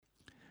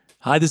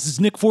Hi, this is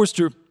Nick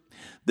Forster.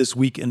 This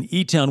week in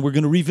E-Town, we're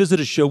going to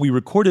revisit a show we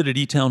recorded at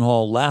E-Town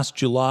Hall last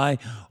July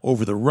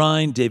over the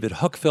Rhine. David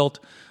Huckfelt,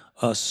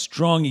 a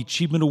Strong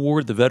Achievement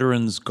Award, the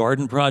Veterans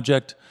Garden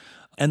Project,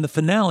 and the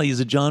finale is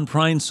a John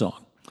Prine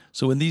song.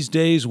 So in these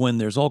days when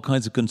there's all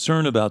kinds of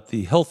concern about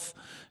the health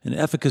and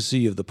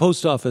efficacy of the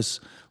post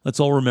office, let's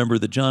all remember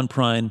that John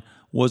Prine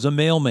was a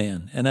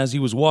mailman, and as he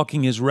was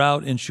walking his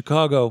route in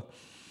Chicago,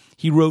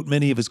 he wrote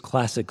many of his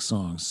classic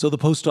songs. So the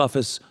post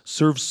office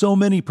serves so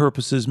many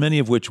purposes, many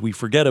of which we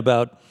forget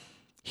about.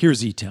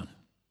 Here's E-Town.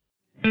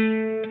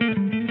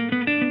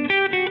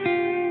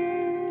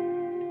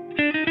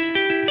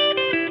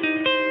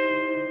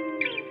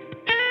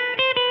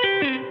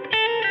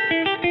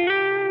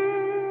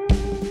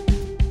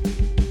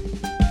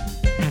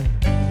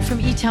 From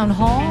E-Town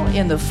Hall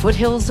in the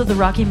foothills of the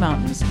Rocky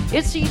Mountains,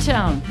 it's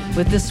E-Town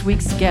with this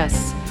week's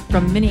guests.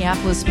 From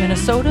Minneapolis,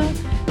 Minnesota,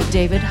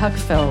 David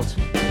Huckfelt.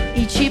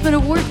 Achievement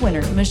Award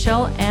winner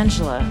Michelle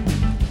Angela,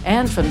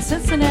 and from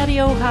Cincinnati,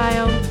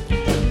 Ohio,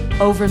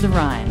 over the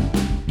Rhine.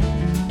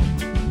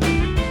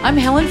 I'm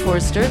Helen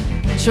Forster.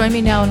 Join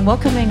me now in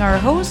welcoming our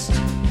host,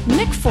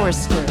 Nick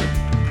Forster.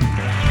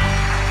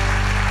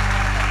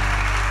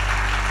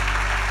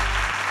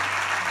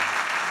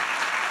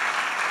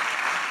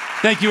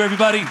 Thank you,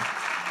 everybody.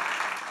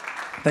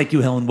 Thank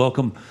you, Helen.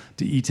 Welcome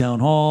to E-Town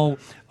Hall.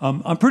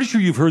 I'm pretty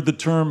sure you've heard the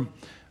term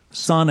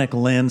sonic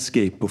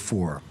landscape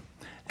before.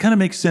 Kind of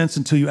makes sense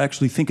until you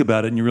actually think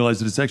about it and you realize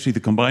that it's actually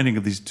the combining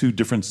of these two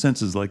different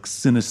senses like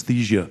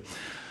synesthesia.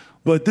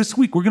 But this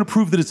week we're going to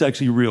prove that it's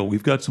actually real.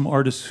 We've got some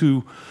artists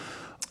who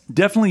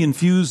definitely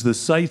infuse the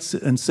sights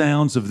and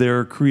sounds of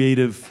their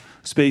creative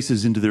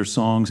spaces into their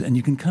songs, and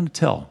you can kind of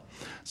tell.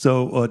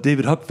 So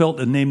David Huckfelt,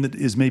 a name that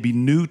is maybe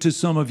new to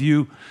some of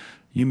you.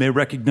 You may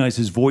recognize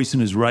his voice and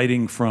his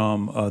writing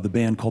from the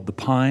band called The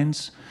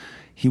Pines.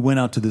 He went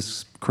out to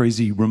this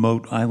crazy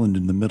remote island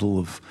in the middle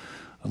of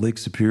Lake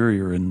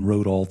Superior and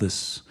wrote all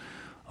this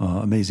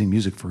amazing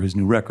music for his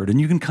new record.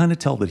 And you can kind of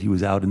tell that he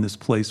was out in this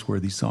place where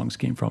these songs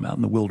came from, out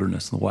in the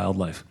wilderness and the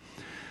wildlife.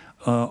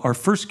 Our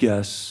first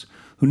guests,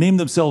 who named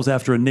themselves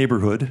after a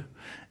neighborhood,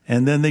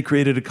 and then they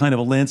created a kind of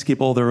a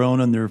landscape all their own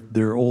on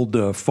their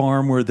old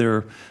farm where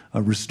they're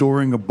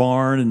restoring a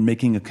barn and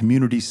making a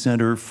community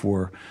center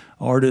for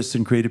artists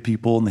and creative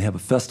people, and they have a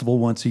festival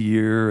once a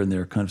year, and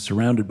they're kind of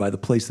surrounded by the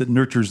place that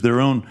nurtures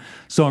their own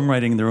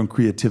songwriting and their own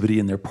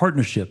creativity and their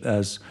partnership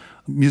as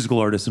musical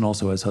artists and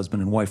also as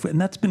husband and wife.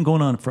 And that's been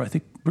going on for, I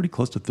think, pretty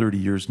close to 30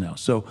 years now.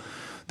 So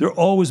they're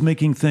always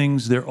making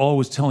things, they're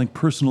always telling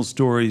personal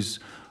stories,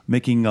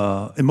 making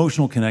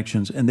emotional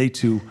connections, and they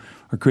too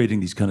are creating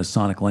these kind of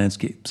sonic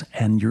landscapes.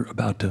 And you're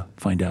about to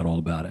find out all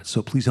about it.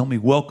 So please help me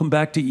welcome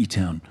back to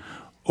E-Town,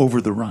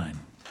 Over the Rhine.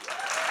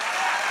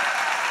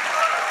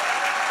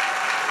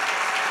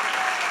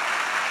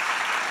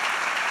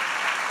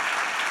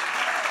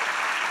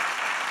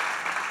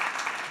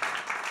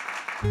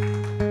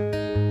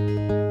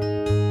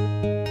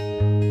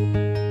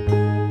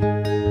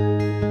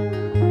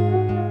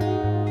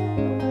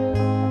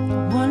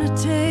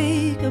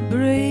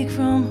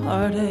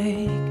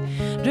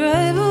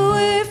 Drive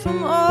away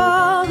from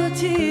all the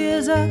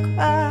tears I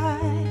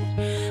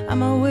cried.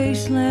 I'm a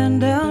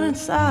wasteland down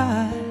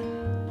inside.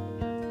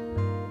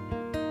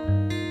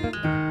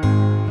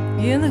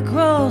 In the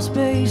crawl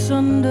space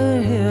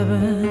under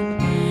heaven,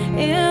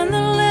 in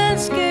the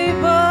landscape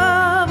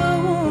of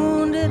a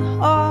wounded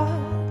heart,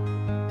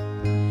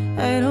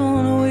 I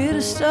don't know where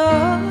to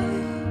start.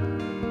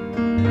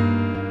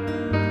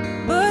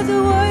 But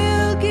the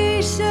wild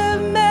geese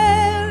have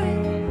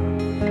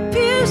married,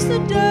 pierced the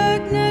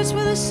darkness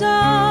with a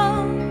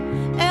song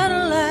and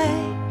a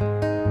light.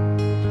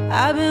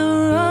 I've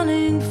been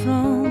running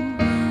from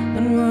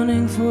and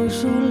running for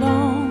so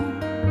long.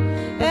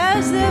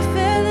 As their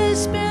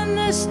feathers spin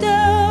their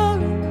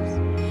stories,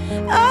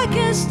 I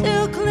can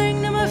still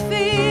cling to my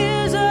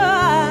fears, or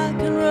I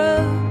can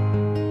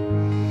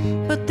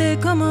run. But they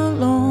come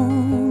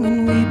along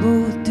and we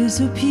both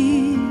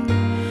disappear,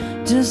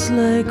 just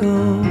like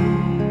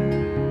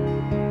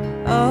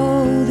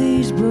all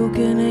these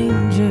broken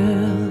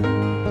angels,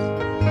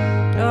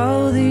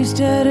 all these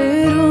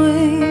tattered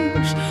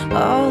wings,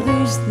 all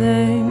these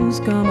things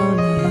come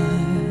alive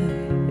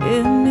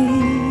in me.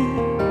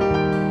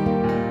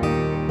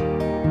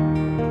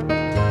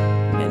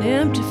 An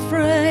empty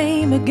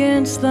frame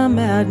against the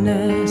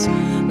madness,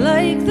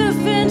 like the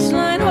fence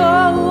line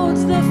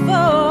holds the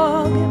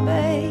fog at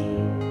bay.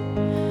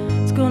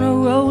 It's gonna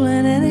roll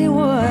in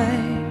anyway.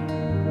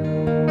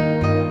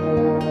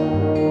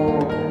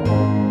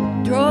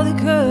 Draw the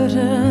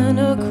curtain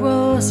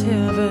across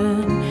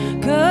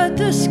heaven, cut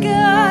the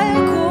sky,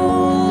 a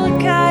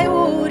cold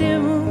coyote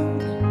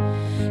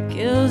moon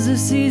kills the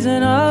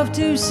season off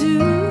too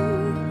soon.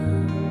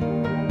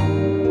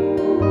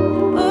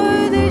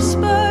 Are they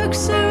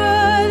sparks or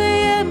are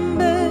they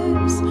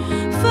embers,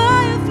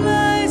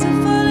 fireflies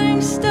and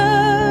falling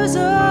stars,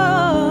 or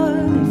are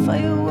they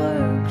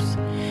fireworks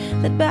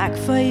that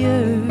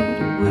backfired?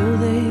 Will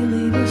they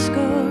leave a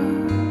scar?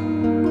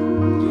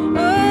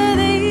 Are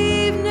they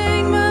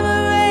evening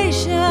murmurations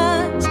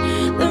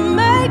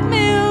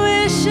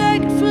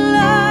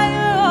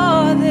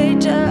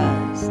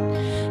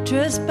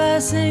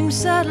trespassing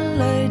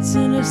satellites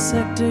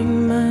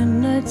intersecting my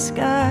night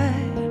sky,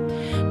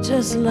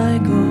 just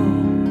like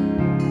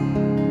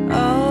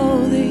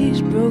all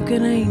these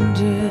broken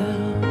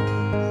angels,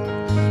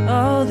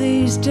 all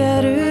these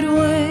tattered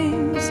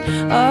wings,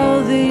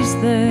 all these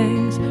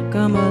things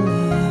come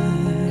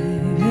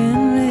alive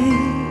in me.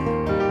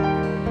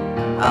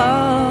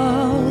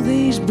 All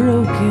these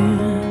broken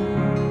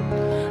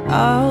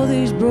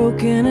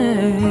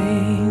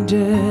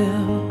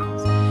angels,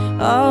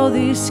 all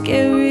these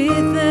scary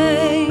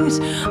things,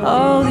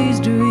 all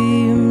these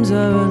dreams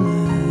are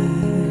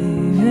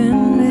alive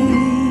in me.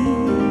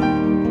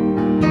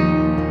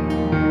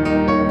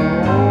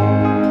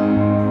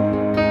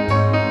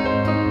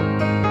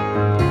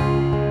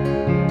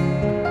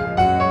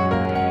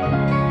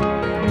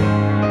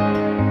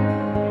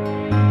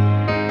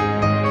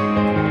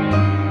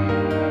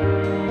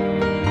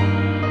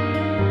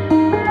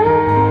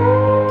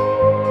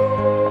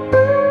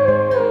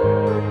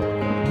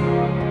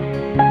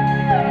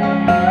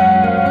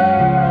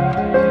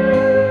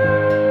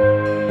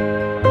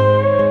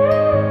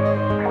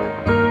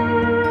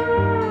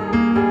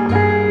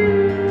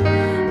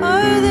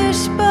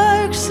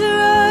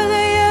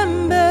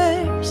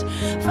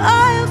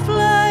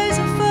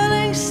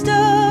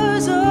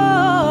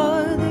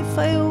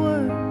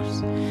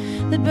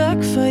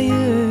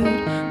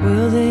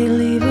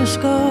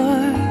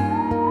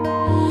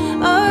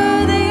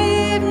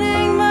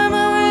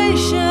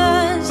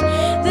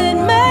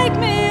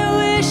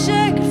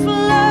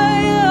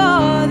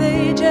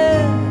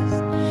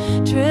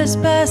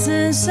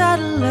 Trespassing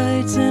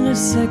satellites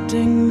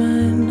intersecting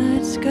my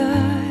night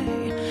sky,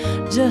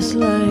 just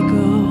like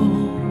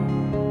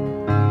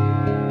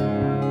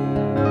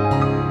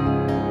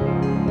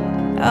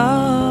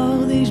all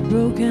these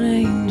broken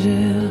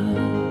angels,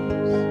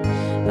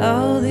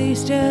 all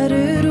these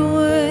tattered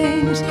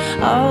wings,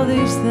 all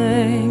these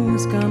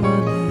things come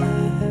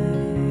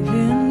alive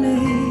in me.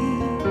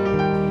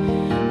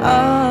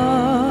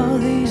 All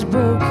these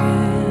broken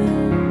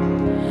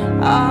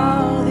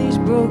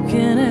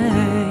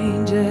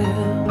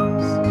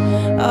angels,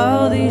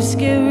 all these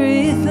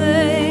scary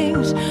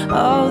things,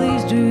 all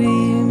these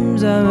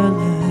dreams are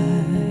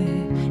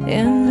alive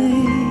in me.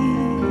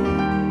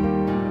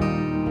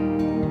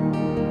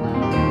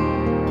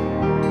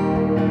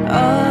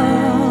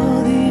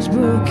 All these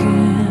broken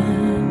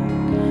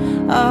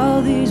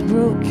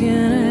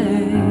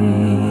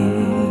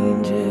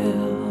angels.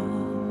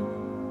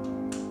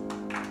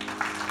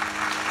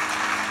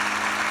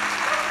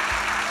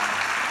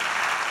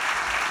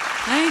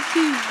 Thank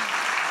you.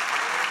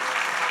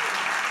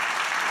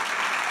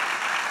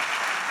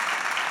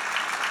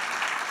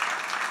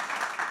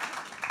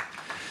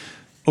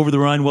 Over the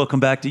Rhine, welcome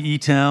back to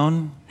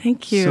E-Town.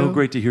 Thank you. So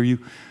great to hear you.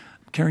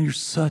 Karen, you're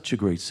such a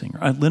great singer.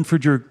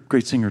 Linford, you're a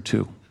great singer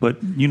too, but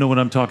you know what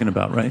I'm talking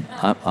about, right?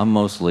 I'm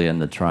mostly in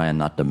the trying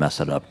not to mess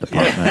it up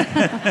department.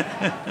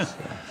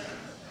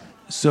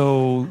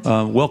 So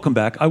welcome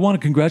back. I want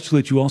to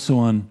congratulate you also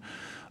on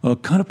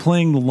kind of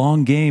playing the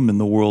long game in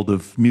the world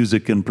of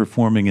music and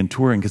performing and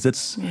touring, because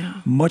it's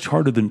much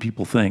harder than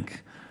people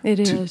think. It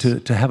is.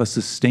 To have a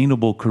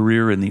sustainable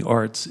career in the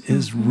arts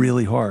is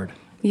really hard.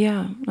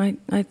 Yeah,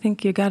 I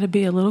think you got to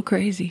be a little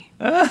crazy.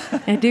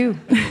 I do.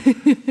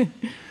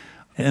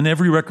 And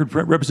every record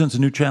represents a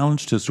new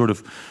challenge to sort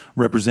of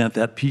represent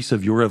that piece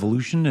of your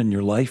evolution and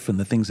your life and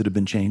the things that have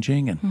been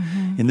changing. And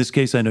in this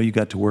case, I know you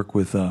got to work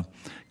with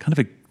kind of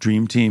a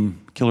dream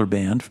team killer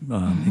band,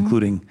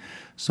 including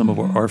some of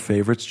our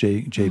favorites,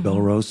 Jay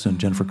Belrose and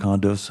Jennifer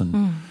Condos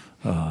and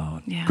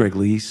Greg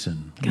Leese.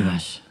 And,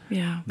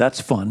 yeah. That's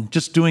fun.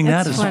 Just doing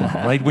that is fun,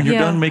 right? When you're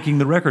done making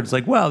the record, it's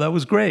like, wow, that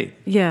was great.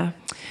 Yeah.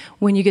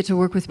 When you get to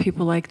work with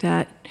people like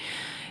that,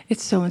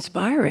 it's so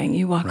inspiring.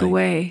 You walk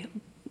away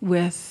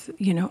with,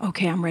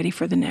 okay, I'm ready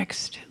for the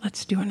next.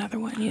 Let's do another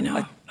one,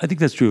 I think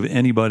that's true of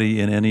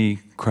anybody in any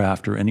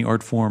craft or any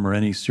art form or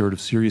any sort of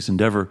serious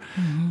endeavor.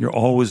 There's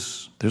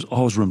always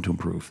room to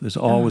improve. There's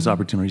always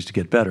opportunities to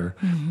get better.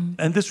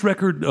 And this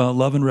record,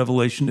 Love and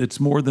Revelation, it's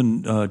more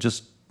than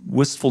just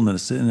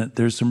wistfulness in it.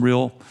 There's some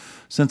real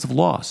sense of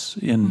loss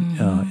in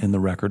the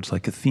records,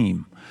 like a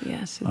theme.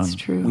 Yes, it's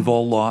true. We've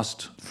all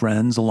lost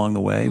friends along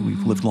the way.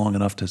 We've lived long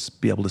enough to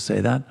be able to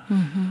say that.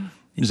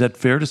 Is that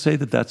fair to say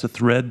that that's a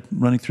thread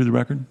running through the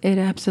record? It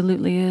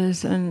absolutely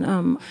is,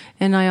 and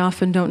I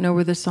often don't know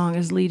where the song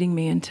is leading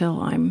me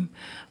until I'm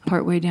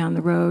partway down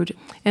the road.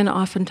 And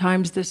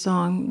oftentimes the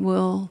song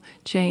will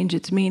change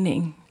its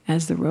meaning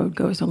as the road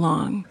goes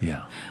along.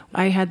 Yeah,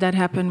 I had that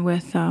happen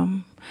with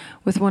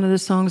one of the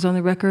songs on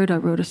the record. I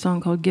wrote a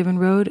song called Given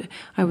Road.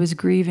 I was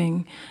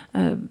grieving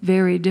a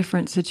very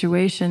different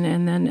situation,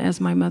 and then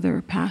as my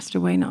mother passed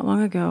away not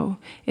long ago,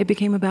 it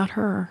became about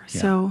her.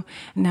 Yeah. So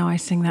now I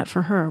sing that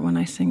for her when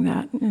I sing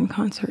that in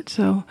concert.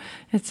 So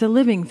it's a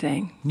living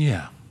thing.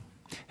 Yeah.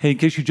 Hey, in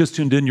case you just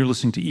tuned in, you're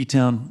listening to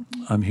E-Town.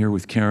 I'm here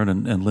with Karen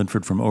and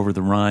Linford from Over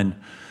the Rhine.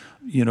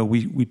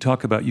 We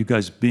talk about you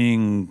guys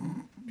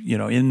being,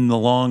 in the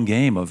long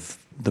game of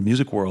the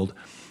music world,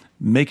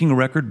 making a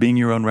record, being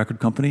your own record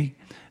company,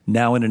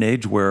 now in an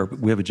age where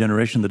we have a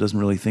generation that doesn't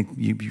really think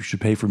you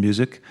should pay for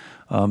music.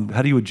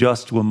 How do you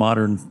adjust to a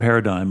modern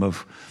paradigm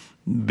of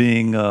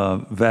being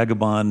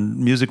vagabond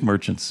music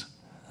merchants?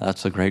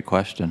 That's a great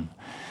question.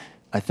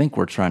 I think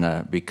we're trying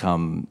to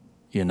become,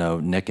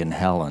 Nick and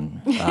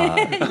Helen.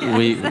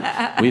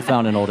 We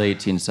found an old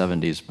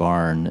 1870s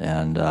barn,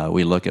 and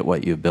we look at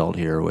what you built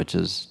here, which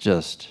is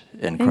just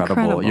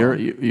incredible.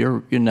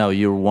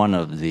 You're one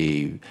of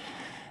the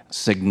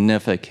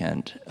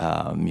significant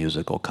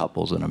musical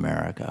couples in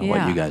America. Yeah,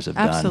 what you guys have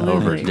absolutely.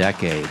 done over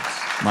decades.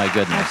 My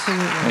goodness.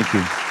 Absolutely. Thank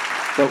you.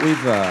 But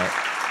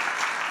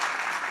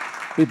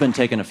we've been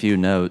taking a few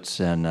notes,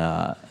 and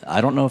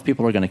I don't know if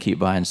people are going to keep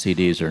buying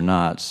CDs or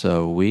not,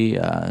 so we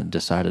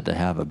decided to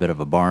have a bit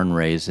of a barn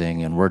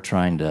raising, and we're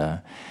trying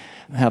to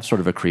have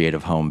sort of a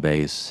creative home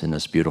base in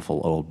this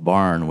beautiful old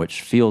barn,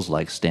 which feels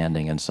like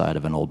standing inside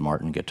of an old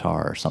Martin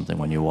guitar or something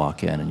when you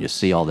walk in, and you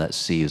see all that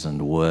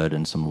seasoned wood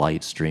and some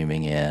light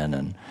streaming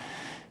in,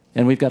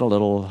 and we've got a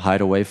little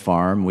hideaway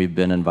farm. We've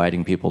been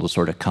inviting people to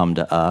sort of come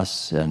to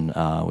us, and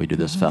we do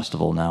this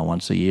festival now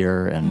once a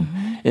year, and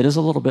it is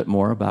a little bit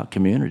more about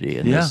community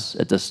at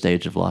this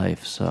stage of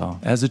life. So,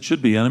 as it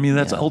should be, and I mean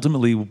that's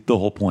ultimately the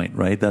whole point,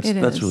 right? That's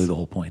really the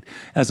whole point.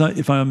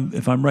 If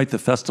I'm right, the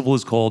festival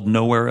is called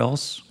Nowhere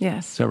Else.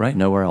 Yes. Is that right?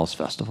 Nowhere Else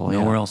Festival.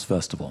 Nowhere Else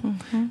Festival,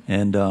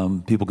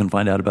 and people can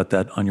find out about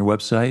that on your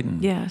website.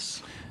 And,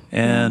 Yes.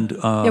 And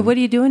what are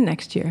you doing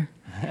next year?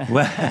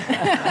 Well,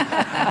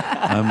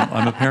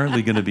 I'm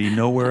apparently going to be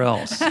nowhere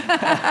else.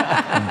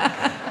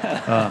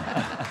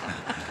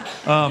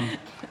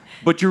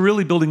 But you're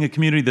really building a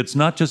community that's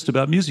not just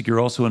about music. You're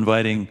also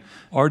inviting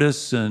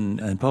artists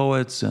and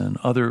poets and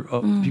other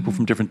people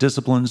from different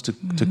disciplines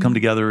to come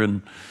together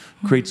and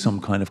create some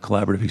kind of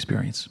collaborative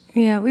experience.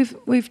 Yeah,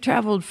 we've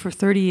traveled for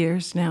 30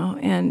 years now,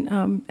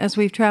 and as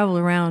we've traveled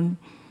around,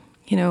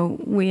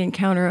 we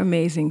encounter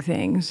amazing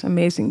things,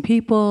 amazing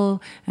people,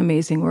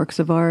 amazing works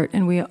of art,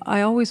 and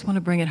I always want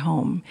to bring it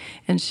home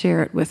and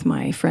share it with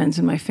my friends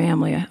and my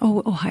family.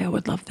 Oh, Ohio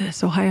would love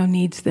this. Ohio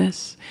needs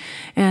this.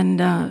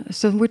 And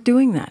so we're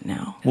doing that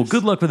now. Well,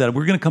 good luck with that.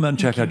 We're going to come out and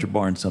check out your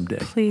barn someday.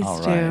 Please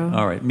All do. right.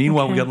 All right.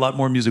 Meanwhile, we got a lot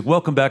more music.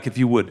 Welcome back, if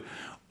you would,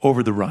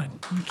 Over the Rhine.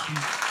 Okay.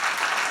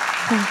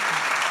 Thank you.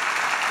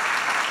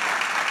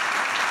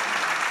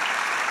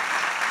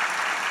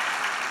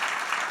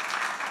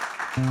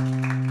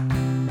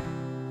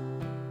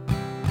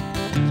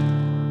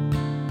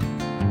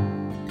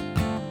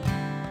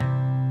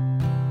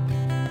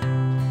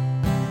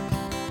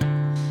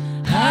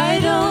 I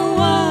don't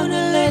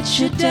wanna let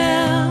you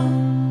down.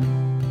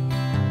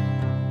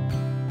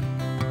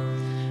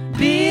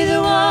 Be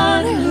the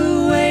one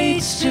who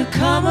waits to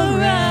come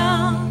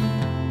around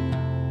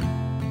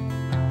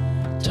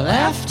till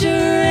after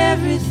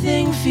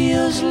everything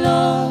feels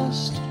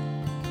lost.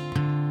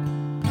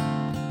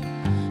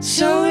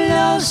 So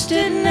lost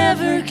it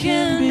never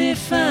can be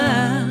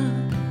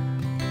found.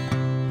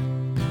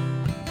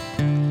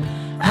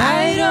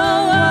 I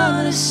don't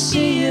wanna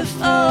see you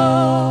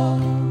fall.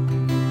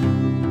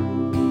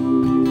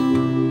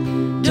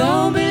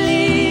 Don't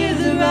believe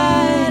the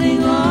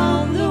writing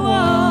on the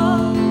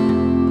wall.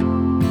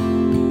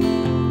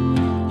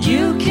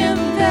 You can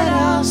bet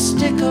I'll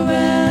stick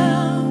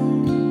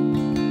around,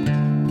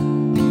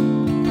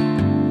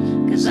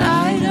 'cause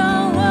I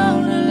don't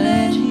wanna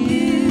let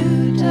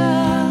you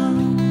down.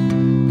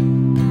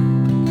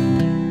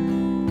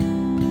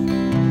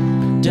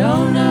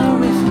 Don't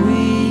know if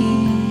we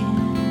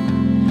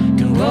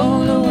can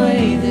roll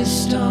away this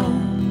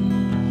stone,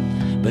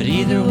 but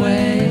either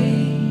way,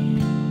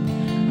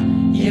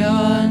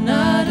 you're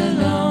not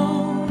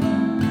alone.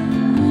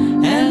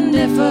 And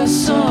if a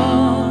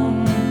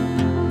song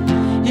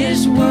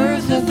is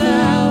worth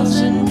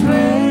 1,000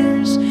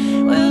 prayers,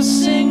 we'll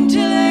sing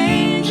till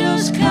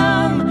angels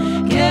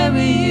come,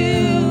 carry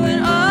you in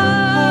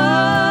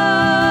all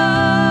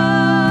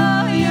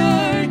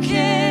your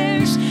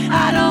cares.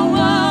 I don't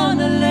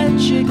wanna let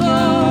you go.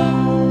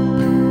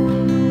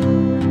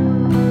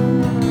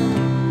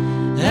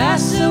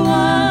 That's the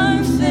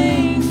one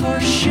thing for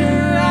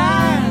sure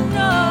I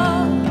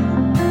know.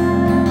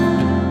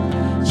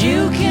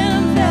 You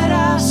can bet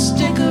I'll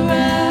stick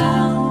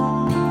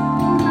around,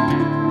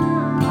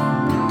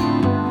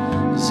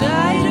 'cause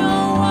I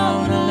don't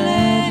wanna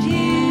let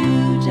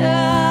you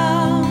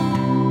down.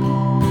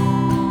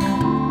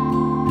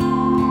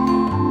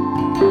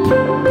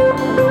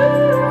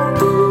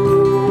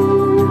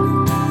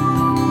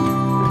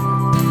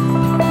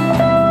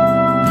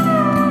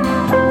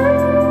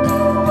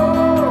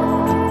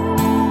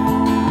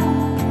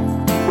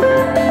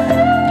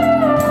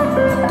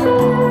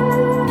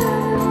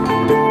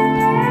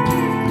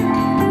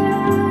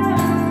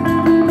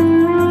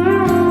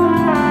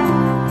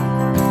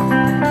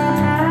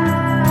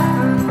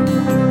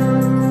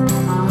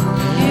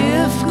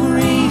 If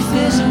grief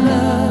is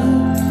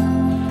love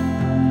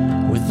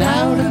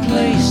without a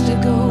place to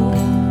go,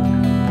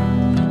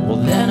 well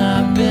then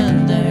I've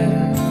been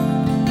there.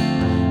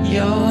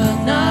 You're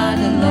not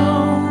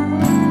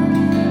alone.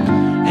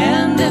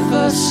 And if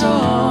a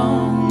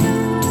song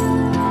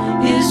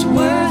is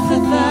worth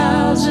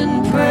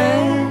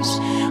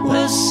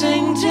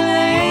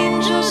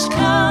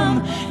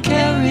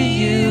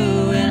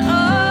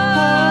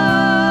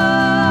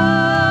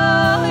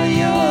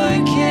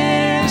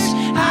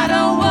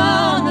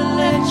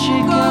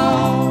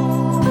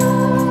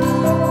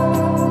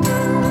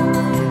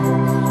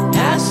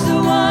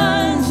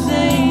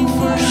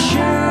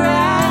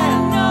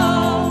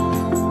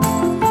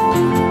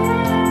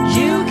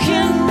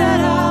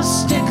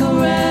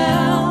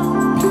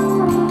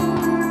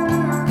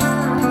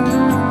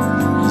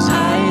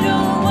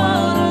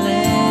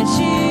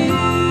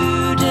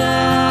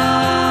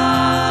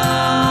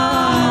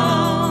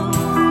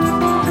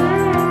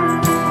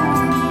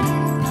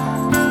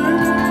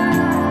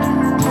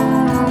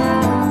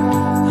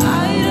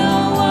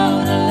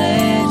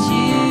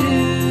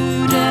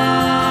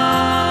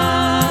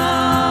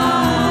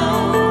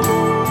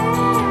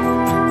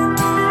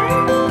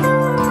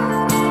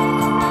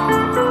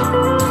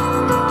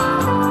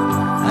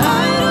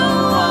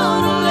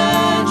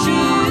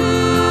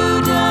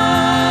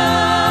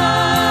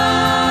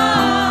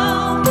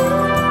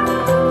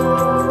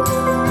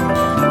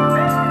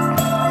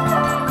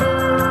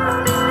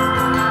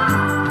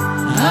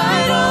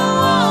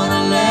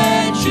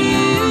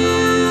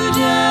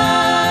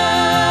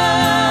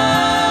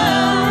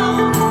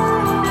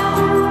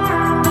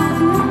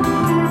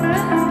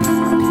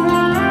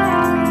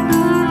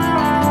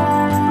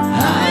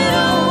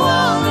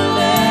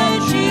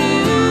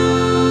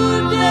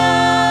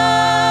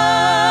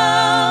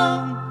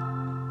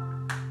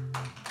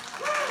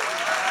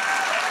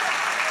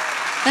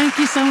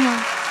so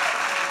much.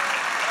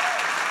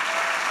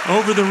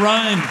 Over the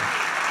Rhine,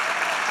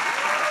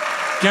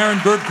 Karen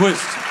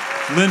Bergquist,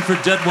 Linford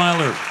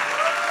Detweiler,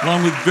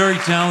 along with very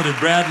talented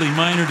Bradley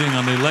Meinerding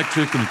on the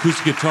electric and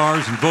acoustic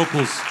guitars and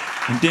vocals,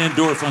 and Dan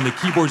Dorff on the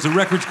keyboards. The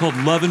record's called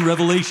Love and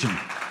Revelation,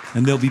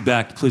 and they'll be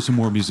back to play some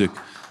more music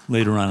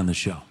later on in the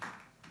show.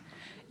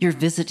 Your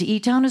visit to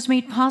E-Town is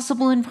made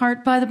possible in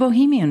part by the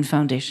Bohemian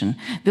Foundation,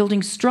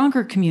 building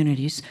stronger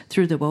communities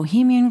through the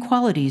bohemian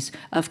qualities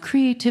of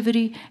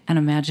creativity and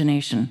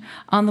imagination.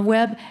 On the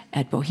web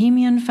at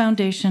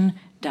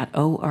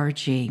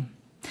bohemianfoundation.org.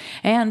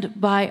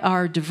 And by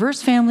our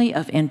diverse family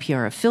of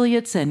NPR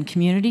affiliates and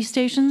community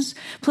stations,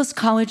 plus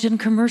college and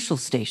commercial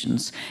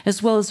stations,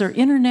 as well as our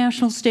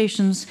international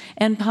stations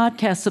and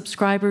podcast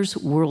subscribers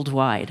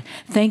worldwide.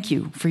 Thank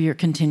you for your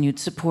continued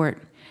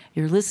support.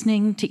 You're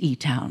listening to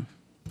E-Town.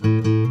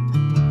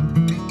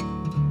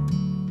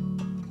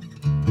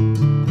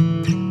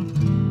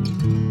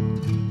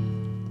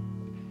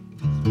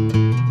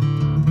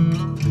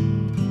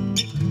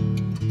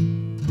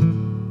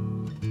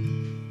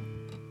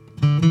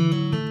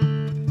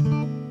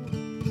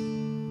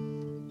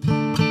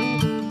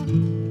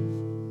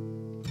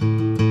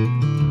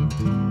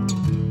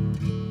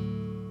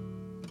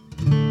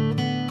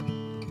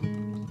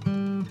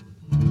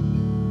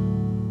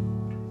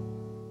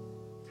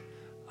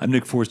 I'm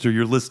Nick Forster.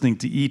 You're listening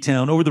to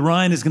E-Town. Over the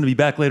Rhine is going to be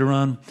back later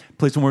on,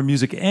 play some more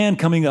music. And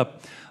coming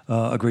up,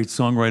 a great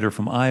songwriter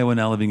from Iowa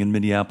now living in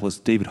Minneapolis,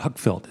 David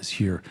Huckfelt, is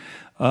here.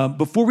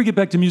 Before we get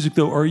back to music,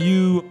 though, I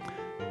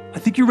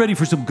think you're ready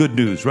for some good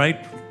news,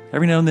 right?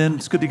 Every now and then,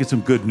 it's good to get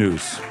some good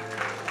news.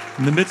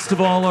 In the midst of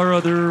all our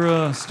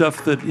other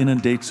stuff that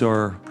inundates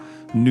our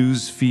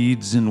news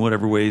feeds in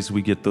whatever ways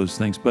we get those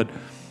things. But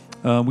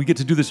we get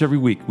to do this every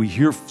week. We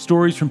hear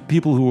stories from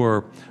people who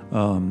are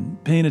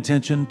paying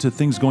attention to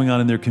things going on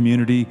in their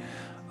community.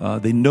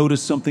 They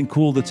notice something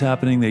cool that's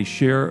happening. They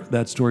share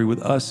that story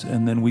with us,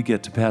 and then we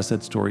get to pass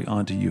that story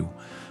on to you.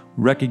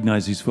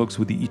 Recognize these folks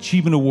with the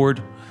Achievement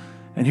Award.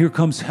 And here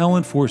comes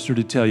Helen Forster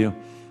to tell you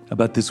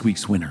about this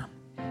week's winner.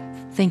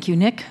 Thank you,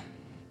 Nick.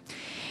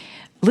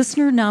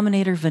 Listener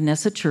nominator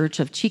Vanessa Church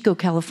of Chico,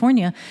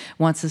 California,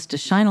 wants us to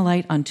shine a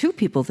light on two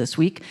people this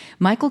week,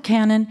 Michael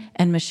Cannon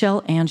and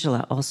Michelle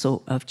Angela,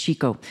 also of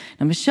Chico.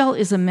 Now, Michelle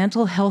is a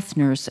mental health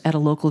nurse at a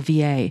local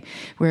VA,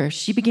 where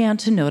she began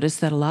to notice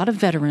that a lot of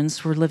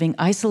veterans were living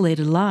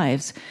isolated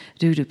lives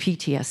due to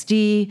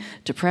PTSD,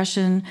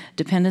 depression,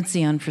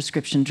 dependency on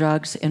prescription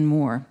drugs, and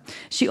more.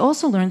 She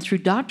also learned through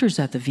doctors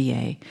at the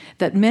VA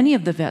that many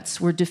of the vets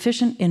were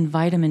deficient in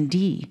vitamin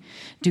D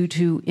due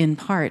to, in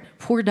part,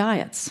 poor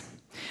diets.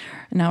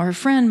 Now, her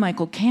friend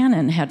Michael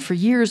Cannon had for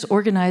years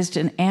organized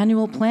an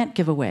annual plant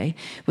giveaway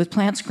with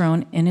plants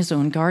grown in his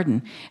own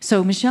garden.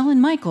 So Michelle and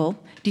Michael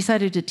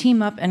decided to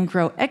team up and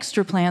grow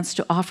extra plants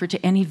to offer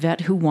to any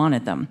vet who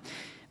wanted them.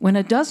 When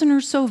a dozen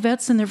or so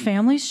vets and their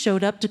families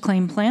showed up to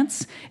claim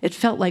plants, it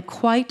felt like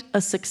quite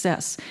a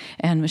success,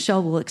 and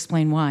Michelle will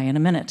explain why in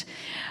a minute.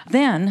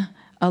 Then,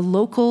 a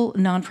local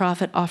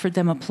nonprofit offered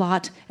them a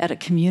plot at a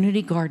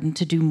community garden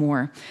to do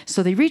more.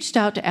 So they reached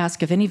out to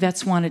ask if any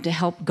vets wanted to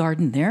help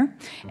garden there.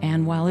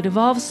 And while it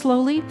evolved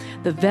slowly,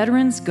 the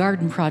Veterans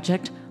Garden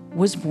Project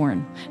was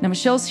born. Now,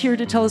 Michelle's here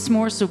to tell us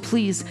more, so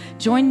please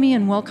join me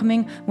in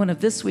welcoming one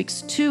of this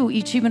week's two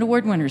Achievement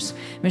Award winners,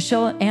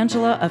 Michelle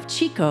Angela of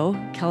Chico,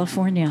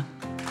 California.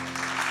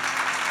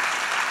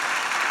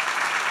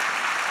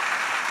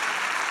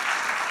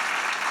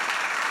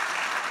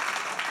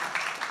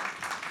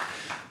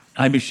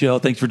 Hi, Michelle.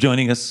 Thanks for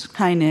joining us.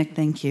 Hi, Nick.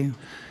 Thank you.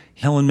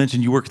 Helen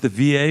mentioned you work at the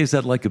VA. Is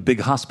that like a big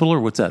hospital,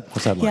 or what's that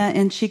like? Yeah,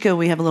 in Chico,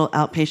 we have a little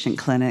outpatient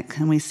clinic,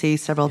 and we see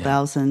several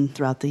thousand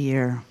throughout the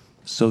year.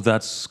 So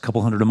that's a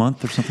couple hundred a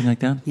month or something like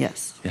that?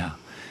 Yes. Yeah.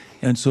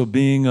 And so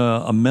being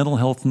a mental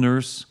health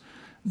nurse,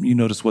 you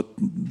notice what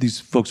these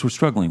folks were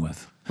struggling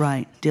with.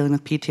 Right. Dealing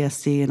with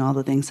PTSD and all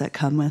the things that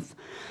come with,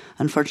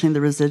 unfortunately,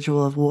 the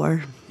residual of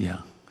war.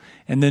 Yeah.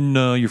 And then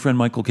your friend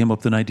Michael came up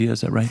with an idea,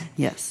 is that right?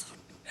 Yes.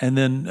 And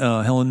then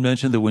Helen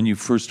mentioned that when you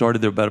first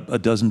started, there were about a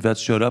dozen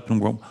vets showed up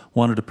and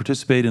wanted to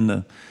participate in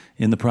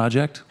the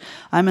project.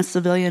 I'm a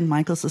civilian,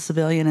 Michael's a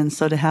civilian, and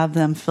so to have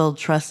them feel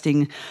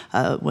trusting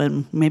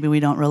when maybe we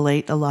don't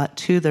relate a lot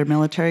to their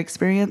military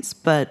experience,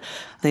 but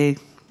they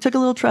took a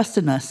little trust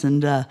in us,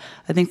 and I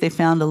think they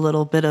found a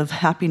little bit of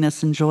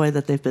happiness and joy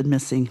that they've been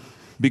missing.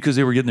 Because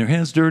they were getting their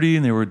hands dirty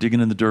and they were digging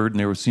in the dirt and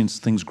they were seeing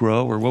things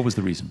grow, or what was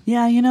the reason?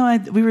 Yeah,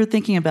 we were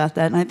thinking about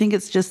that, and I think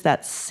it's just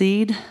that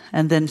seed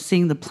and then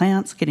seeing the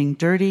plants getting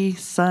dirty,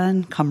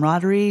 sun,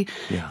 camaraderie,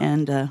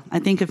 and I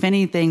think if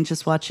anything,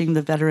 just watching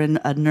the veteran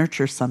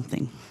nurture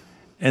something.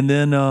 And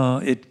then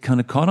it kind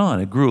of caught on.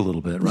 It grew a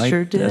little bit, right?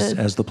 Sure did.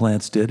 As the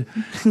plants did.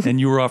 And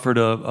you were offered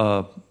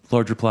a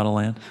larger plot of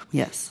land?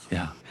 Yes.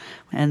 Yeah.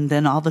 And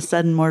then all of a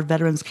sudden, more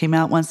veterans came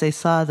out once they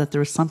saw that there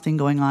was something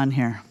going on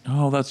here.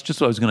 Oh, that's just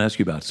what I was going to ask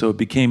you about. So it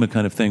became a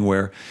kind of thing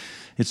where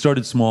it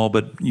started small,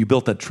 but you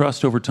built that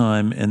trust over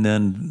time, and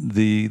then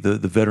the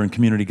veteran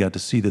community got to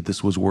see that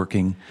this was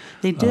working.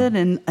 They did,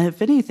 and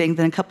if anything,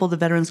 then a couple of the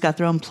veterans got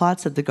their own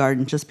plots at the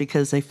garden just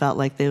because they felt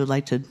like they would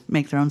like to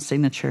make their own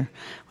signature,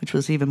 which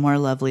was even more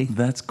lovely.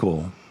 That's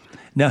cool.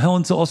 Now,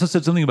 Helen also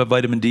said something about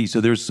vitamin D.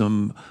 So there's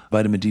some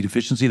vitamin D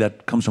deficiency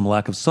that comes from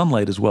lack of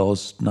sunlight as well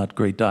as not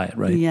great diet,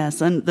 right? Yes,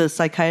 and the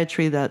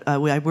psychiatry that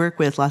I work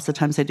with, lots of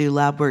times I do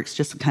lab works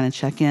just to kind of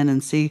check in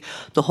and see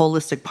the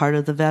holistic part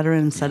of the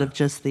veteran instead of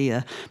just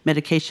the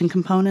medication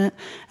component.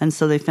 And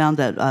so they found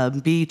that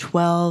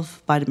B12,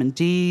 vitamin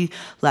D,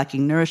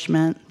 lacking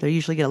nourishment. They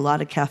usually get a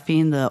lot of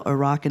caffeine, the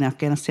Iraq and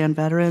Afghanistan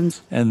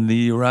veterans. And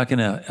the Iraq and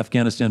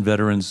Afghanistan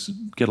veterans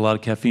get a lot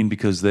of caffeine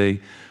because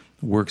they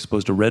were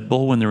exposed to Red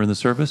Bull when they were in the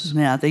service?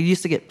 Yeah, they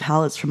used to get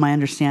pallets, from my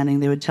understanding.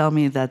 They would tell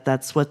me that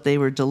that's what they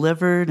were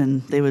delivered,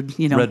 and they would,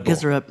 Red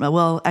because they're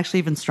well, actually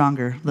even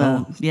stronger.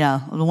 Yeah,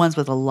 the ones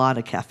with a lot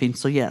of caffeine.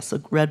 So yes,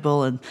 Red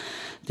Bull and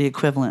the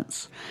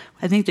equivalents.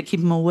 I think to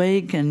keep them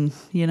awake and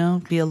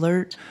be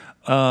alert.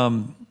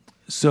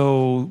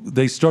 So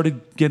they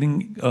started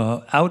getting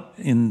out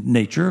in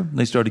nature.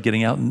 They started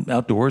getting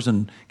outdoors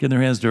and getting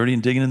their hands dirty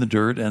and digging in the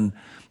dirt and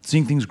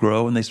seeing things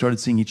grow, and they started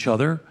seeing each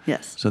other.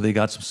 Yes. So they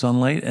got some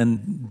sunlight,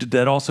 and did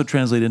that also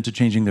translate into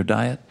changing their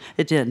diet?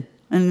 It did.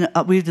 And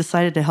we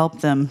decided to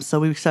help them,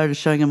 so we started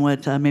showing them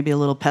what maybe a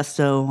little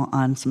pesto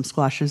on some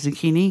squash or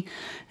zucchini,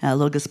 a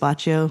little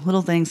gazpacho,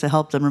 little things to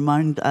help them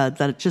remind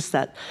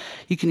that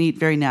you can eat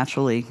very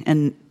naturally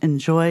and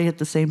enjoy at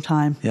the same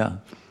time. Yeah.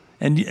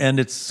 And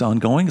it's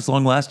ongoing, it's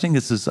long-lasting,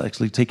 this is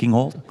actually taking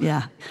hold?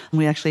 Yeah.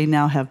 We actually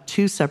now have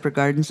 2 separate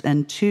gardens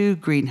and 2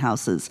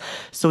 greenhouses.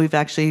 So we've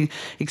actually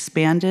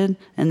expanded,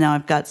 and now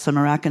I've got some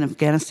Iraq and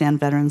Afghanistan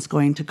veterans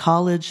going to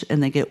college,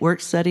 and they get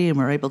work study, and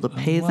we're able to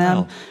pay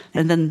them.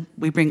 And then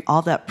we bring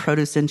all that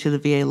produce into the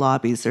VA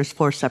lobbies. There's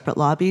 4 separate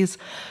lobbies.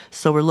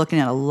 So we're looking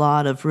at a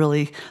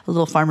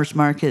little farmer's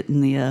market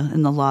in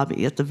the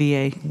lobby at the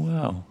VA.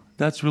 Wow.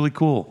 That's really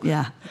cool.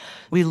 Yeah.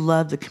 We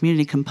love the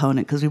community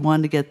component because we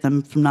wanted to get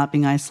them from not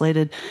being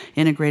isolated,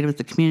 integrated with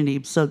the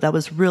community. So that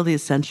was really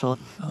essential.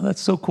 Oh, that's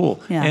so cool.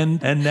 Yeah.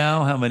 And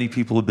now how many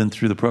people have been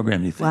through the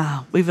program, do you think?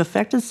 Wow. We've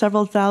affected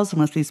several thousand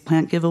with these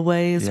plant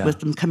giveaways,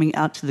 with them coming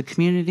out to the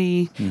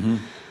community. Mm-hmm.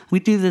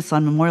 We do this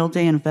on Memorial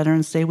Day and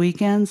Veterans Day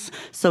weekends,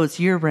 so it's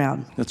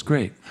year-round. That's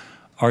great.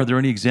 Are there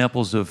any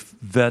examples of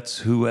vets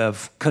who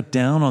have cut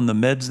down on the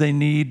meds they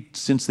need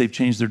since they've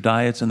changed their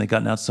diets and they've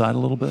gotten outside a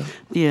little bit?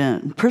 Yeah,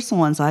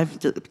 personal ones I've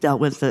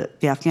dealt with,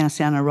 the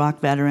Afghanistan and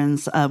Iraq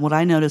veterans. What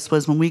I noticed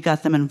was when we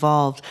got them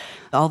involved,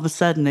 all of a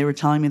sudden they were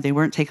telling me they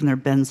weren't taking their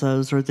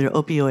benzos or their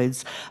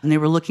opioids, and they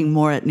were looking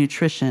more at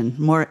nutrition,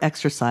 more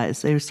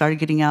exercise. They started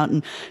getting out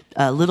and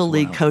Little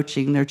League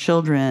coaching their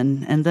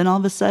children, and then all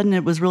of a sudden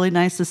it was really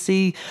nice to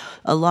see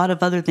a lot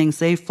of other things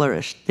they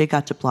flourished. They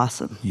got to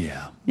blossom.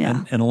 Yeah.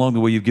 Yeah. And along the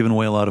way, you've given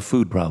away a lot of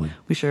food, probably.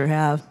 We sure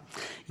have.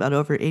 About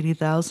over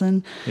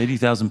 80,000.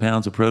 80,000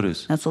 pounds of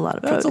produce. That's a lot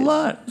of produce. That's a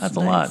lot. That's It's a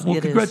lot. nice. Well,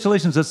 It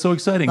congratulations. That's so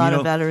exciting. A lot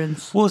of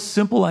veterans. Well, a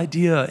simple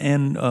idea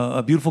and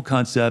a beautiful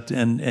concept,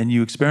 and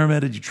you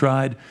experimented, you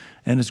tried,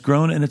 and it's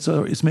grown, and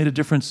it's made a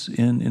difference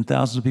in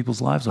thousands of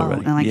people's lives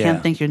already. And I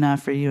can't thank you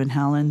enough for you and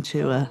Helen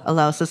to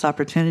allow us this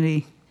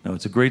opportunity. No,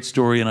 it's a great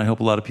story, and I hope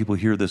a lot of people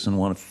hear this and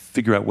want to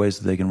figure out ways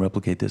that they can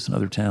replicate this in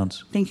other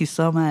towns. Thank you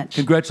so much.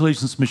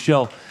 Congratulations,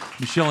 Michelle.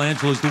 Michelle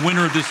Angela is the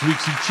winner of this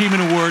week's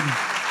Achievement Award,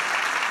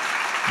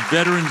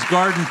 Veterans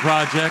Garden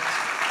Project.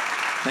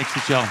 Thanks,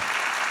 Michelle.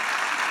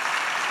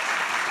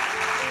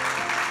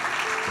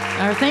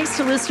 Our thanks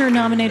to listener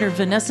nominator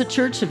Vanessa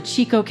Church of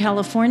Chico,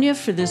 California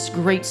for this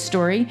great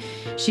story.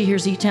 She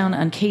hears E-Town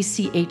on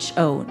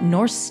KCHO,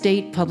 North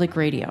State Public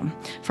Radio.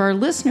 For our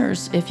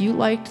listeners, if you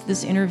liked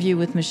this interview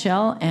with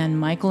Michelle and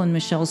Michael and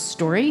Michelle's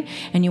story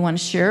and you want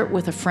to share it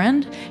with a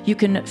friend, you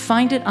can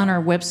find it on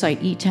our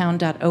website,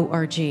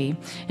 etown.org.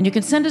 And you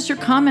can send us your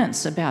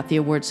comments about the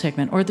award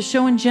segment or the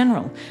show in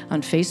general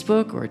on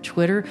Facebook or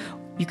Twitter.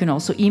 You can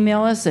also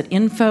email us at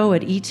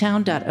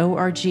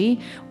info@etown.org.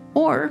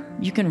 Or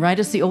you can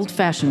write us the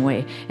old-fashioned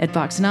way at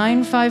Box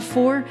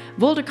 954,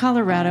 Boulder,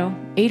 Colorado,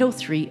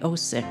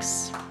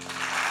 80306.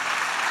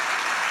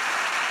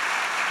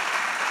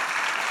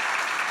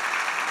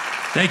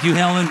 Thank you,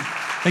 Helen.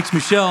 Thanks,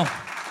 Michelle.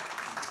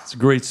 It's a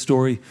great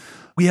story.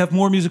 We have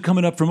more music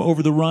coming up from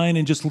Over the Rhine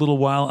in just a little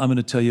while. I'm going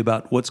to tell you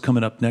about what's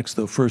coming up next,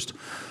 though. First,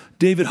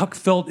 David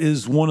Huckfelt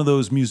is one of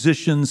those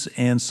musicians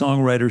and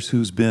songwriters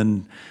who's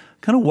been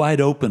kind of wide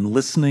open,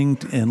 listening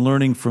and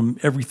learning from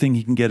everything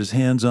he can get his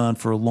hands on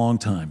for a long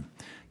time.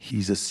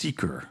 He's a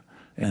seeker,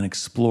 an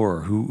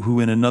explorer, who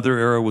in another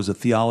era was a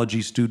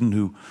theology student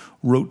who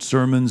wrote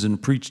sermons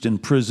and preached in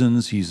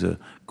prisons. He's a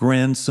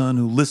grandson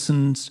who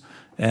listens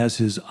as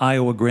his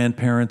Iowa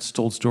grandparents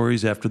told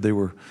stories after they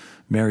were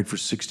married for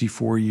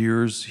 64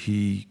 years.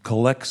 He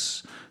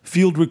collects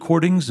field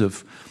recordings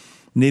of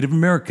Native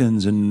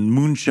Americans and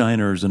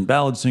moonshiners and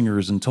ballad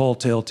singers and tall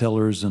tale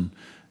tellers, and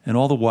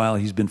all the while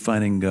he's been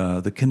finding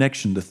the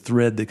connection, the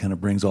thread that kind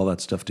of brings all that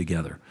stuff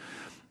together.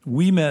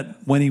 We met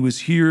when he was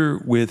here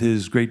with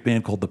his great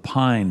band called The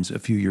Pines a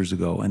few years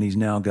ago, and he's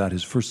now got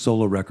his first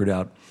solo record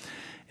out.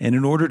 And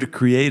in order to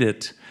create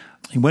it,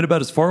 he went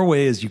about as far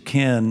away as you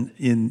can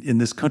in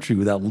this country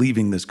without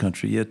leaving this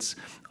country. It's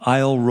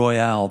Isle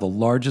Royale, the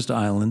largest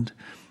island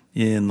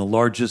in the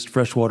largest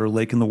freshwater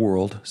lake in the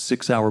world,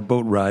 6-hour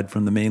boat ride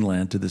from the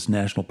mainland to this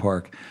national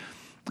park.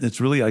 It's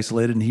really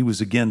isolated, and he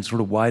was, again, sort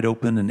of wide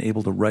open and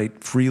able to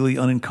write freely,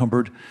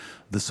 unencumbered,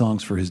 the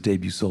songs for his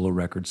debut solo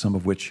record, some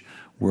of which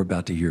we're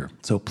about to hear.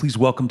 So please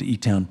welcome to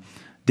E-Town,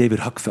 David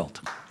Huckfelt.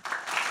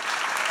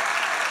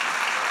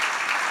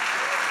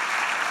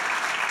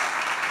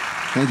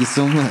 Thank you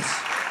so much.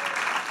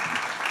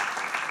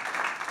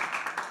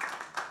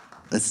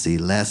 Let's see,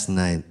 last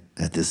night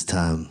at this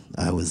time,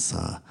 I was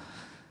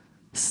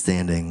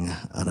standing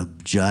on a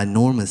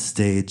ginormous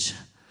stage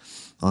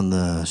on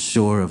the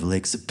shore of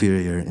Lake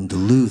Superior in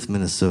Duluth,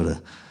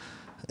 Minnesota.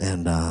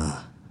 And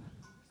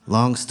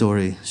long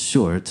story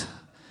short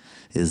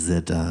is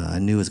that I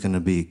knew it was going to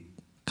be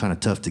kind of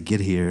tough to get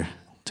here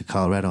to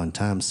Colorado on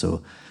time,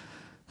 so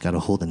got a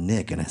hold of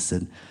Nick, and I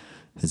said,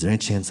 is there any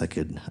chance I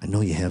know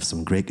you have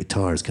some great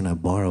guitars, can I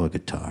borrow a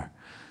guitar?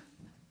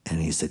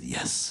 And he said,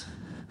 yes,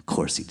 of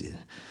course he did.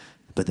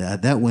 But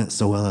that went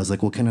so well, I was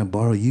like, well, can I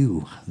borrow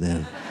you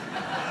then?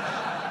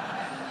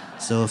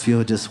 So if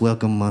you'll just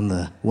welcome on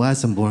the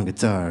Wise and Born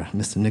guitar,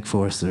 Mr. Nick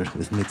Forrester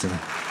with me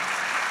tonight.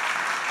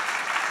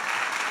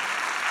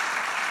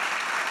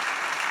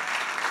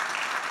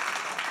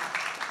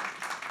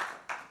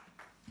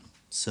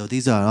 So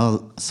these are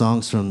all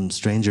songs from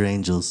Stranger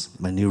Angels,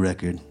 my new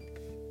record.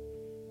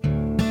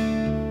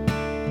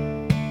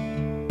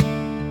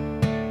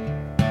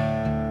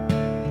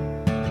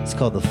 It's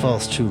called The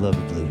False True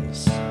Lover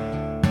Blues.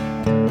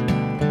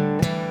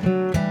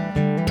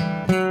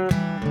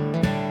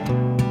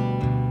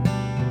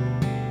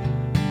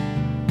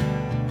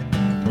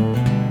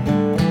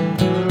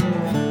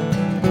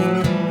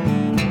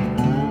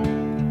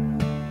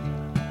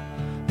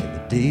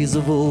 Days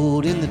of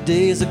old, in the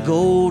days of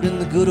gold, in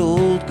the good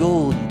old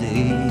golden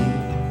days,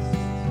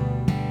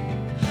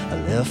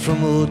 I left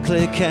from old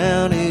Clay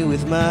County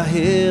with my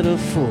head of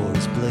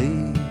forest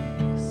blaze.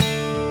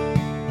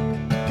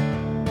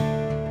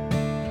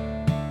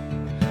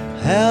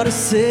 How to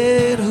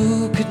say it,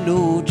 who could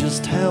know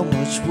just how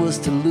much was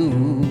to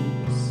lose?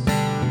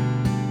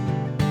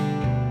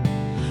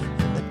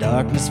 In the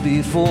darkness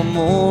before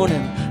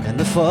morning and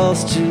the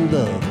false true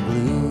love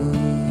blues.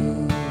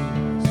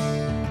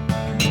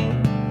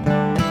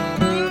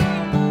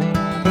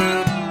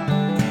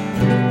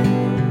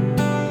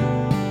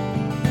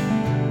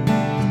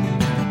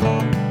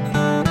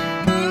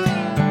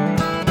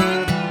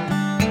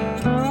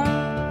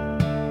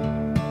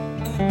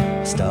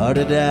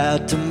 Started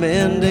out to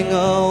mending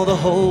all the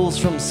holes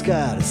from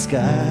sky to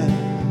sky.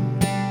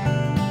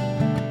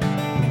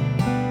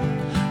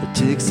 It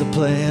takes a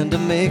plan to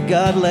make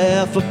God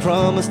laugh, a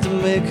promise to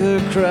make her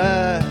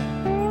cry.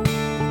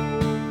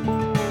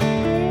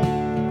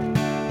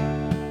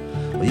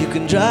 Well, you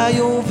can dry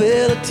your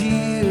veil of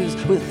tears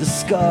with the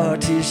scar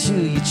tissue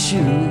you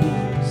choose,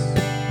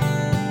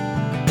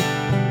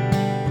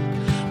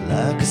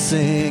 like a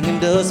singing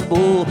dust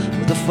bowl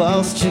with a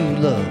false true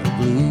love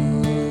blues.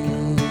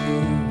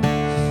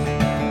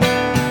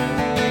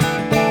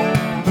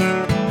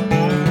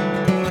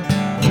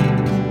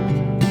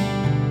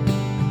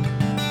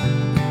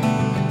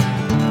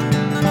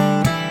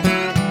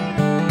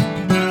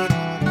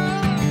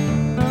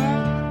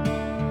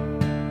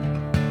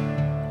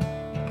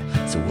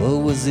 So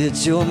what was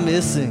it you're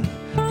missing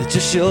that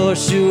you're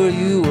sure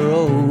you were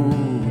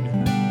owed?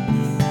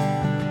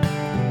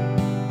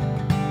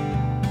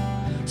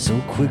 So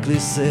quickly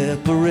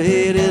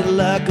separated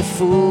like a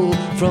fool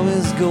from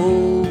his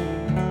gold.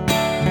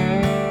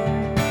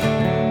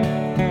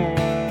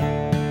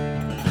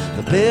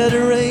 The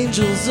better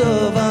angels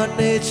of our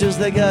natures,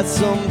 they got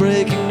some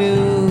breaking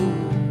news,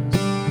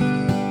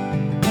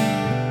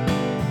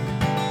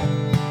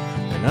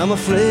 and I'm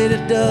afraid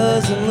it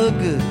doesn't look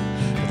good.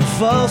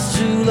 False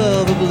true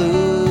lover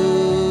blues.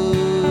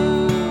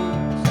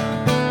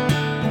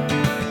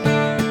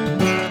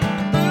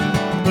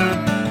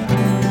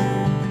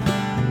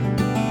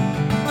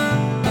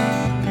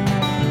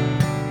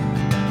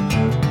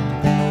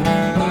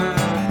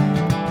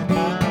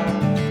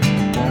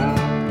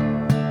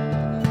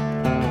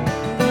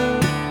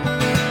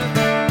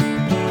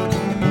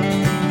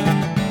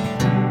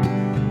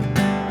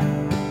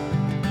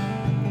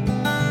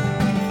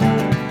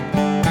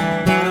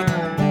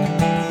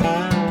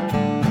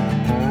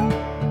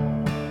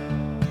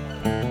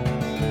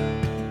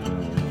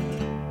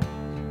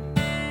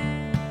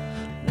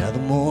 Now the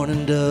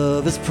mourning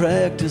dove is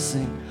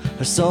practicing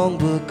her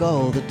songbook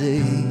all the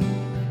day.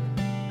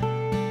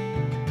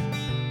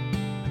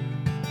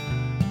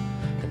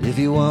 And if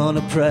you want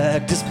to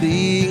practice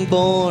being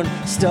born,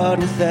 start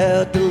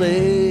without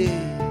delay.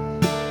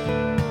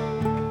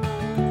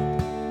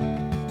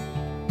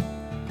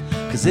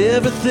 'Cause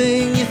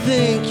everything you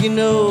think you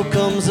know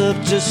comes up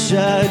just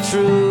shy of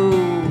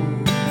true.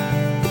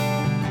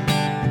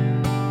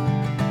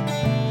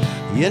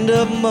 You end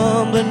up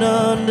mumbling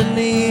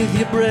underneath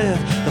your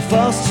breath the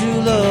false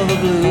true love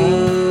of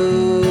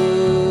blue.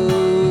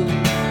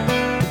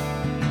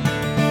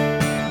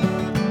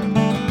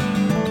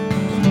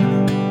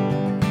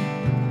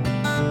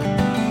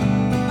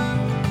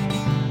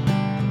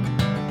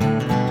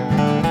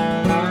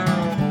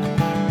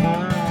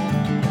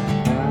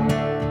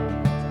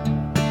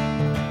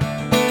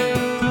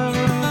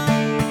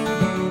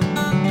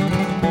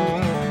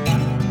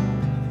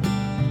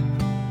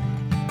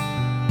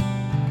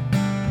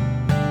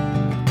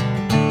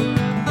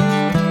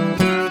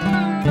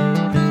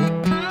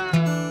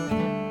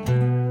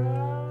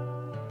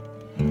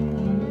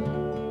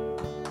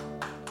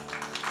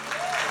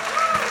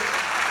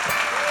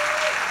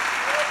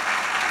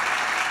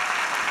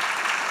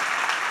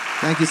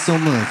 Thank you so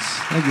much.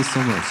 Thank you so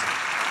much.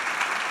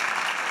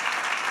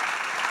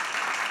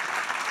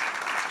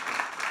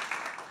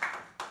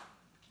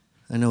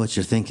 I know what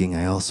you're thinking.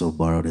 I also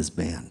borrowed his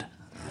band.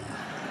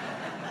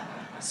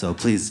 So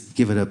please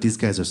give it up. These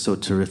guys are so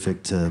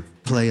terrific to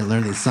play and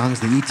learn these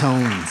songs, the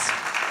E-tones.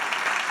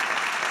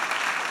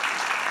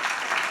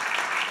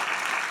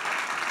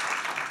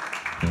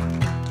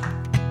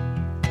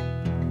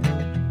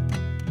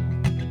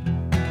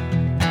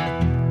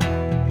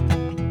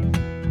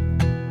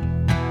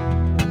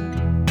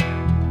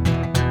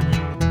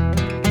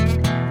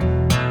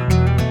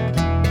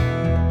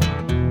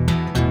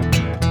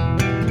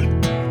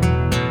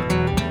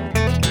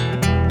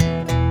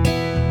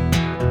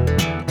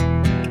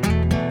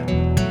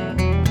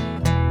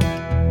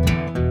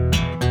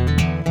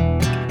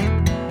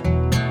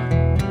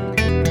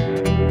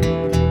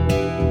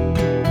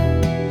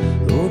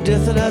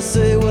 Death, and I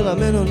say, well,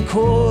 I'm in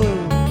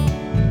uncoiled.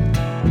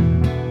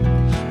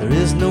 There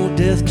is no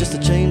death, just a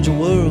change of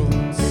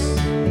worlds.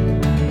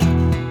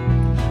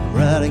 I'm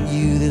writing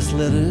you this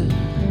letter,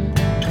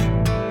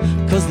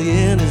 'cause the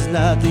end is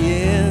not the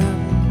end.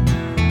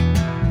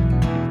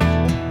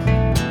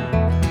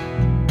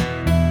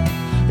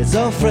 It's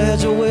all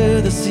fragile where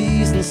the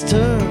seasons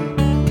turn.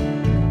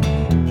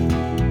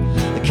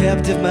 The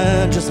captive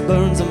mind just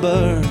burns and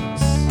burns.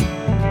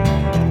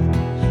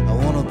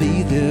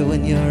 Be there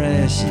when you're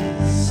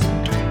ashes.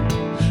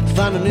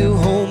 Find a new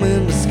home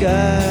in the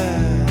sky.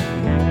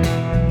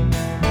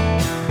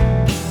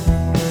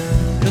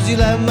 'Cause you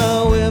light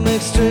my way,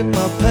 make straight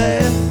my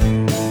path.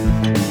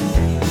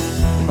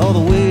 All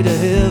the way to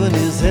heaven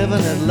is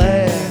heaven at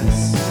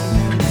last.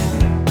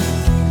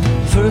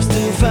 First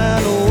and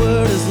final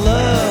word is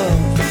love.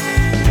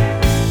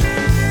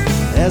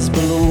 As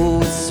below,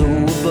 it's so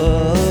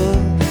above.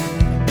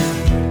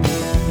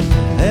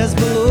 As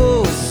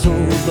below, it's so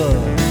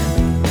above.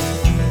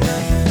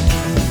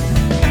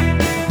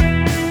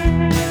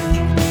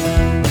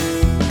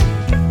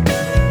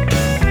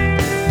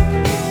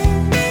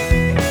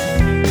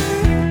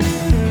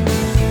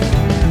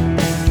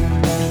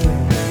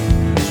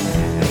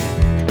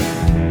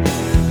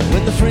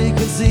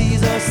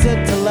 Frequencies are set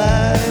to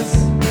lies,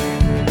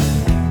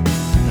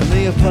 and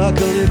the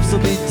apocalypse will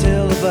be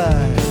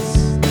televised.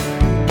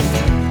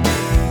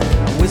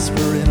 I'm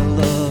whispering a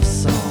love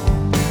song.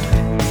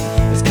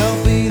 It's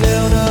can't be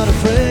they're not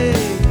afraid.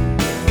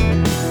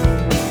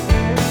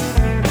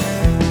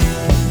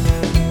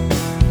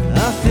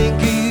 I think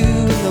of you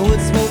in the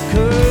wood smoke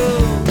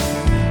curl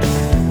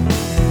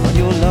on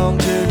your long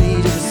journey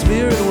to the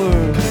spirit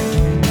world.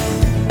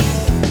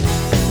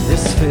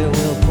 This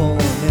farewell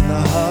poem in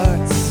the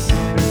hearts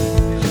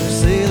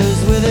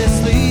sailors where they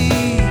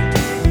sleep.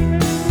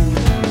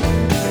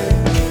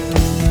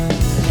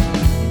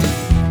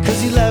 'Cause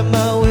you light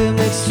my way,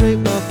 make straight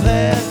my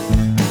path.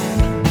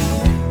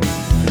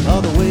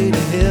 All the way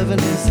to heaven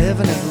is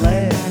heaven at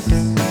last.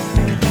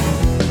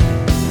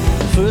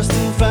 First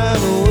and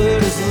final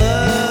word is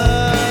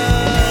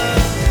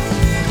love.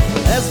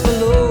 As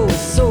below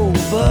is so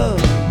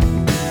above.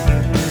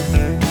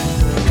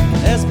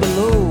 As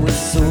below is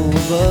so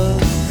above.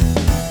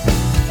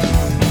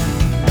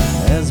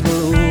 As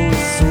below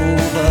is so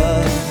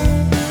above.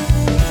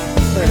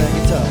 Play that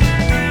guitar.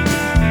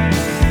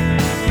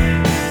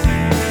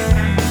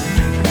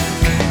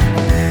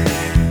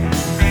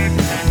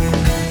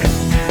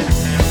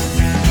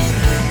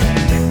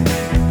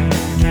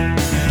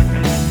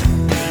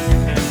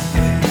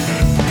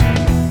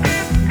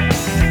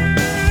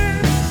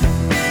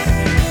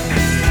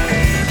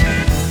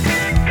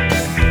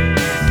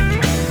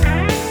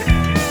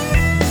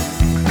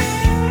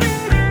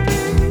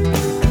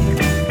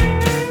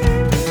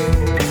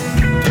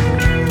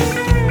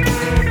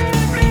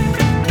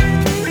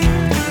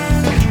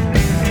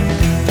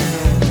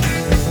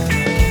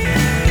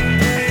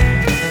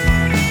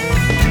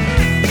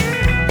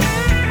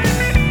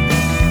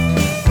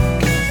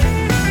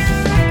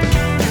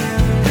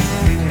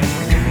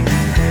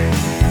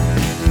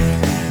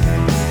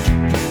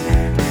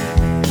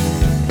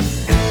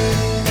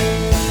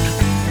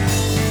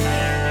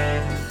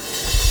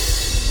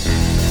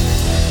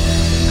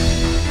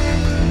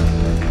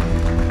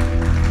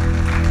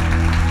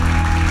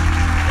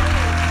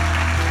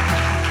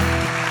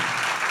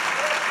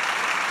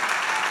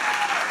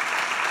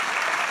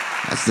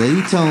 It's the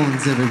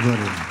E-Tones,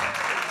 everybody.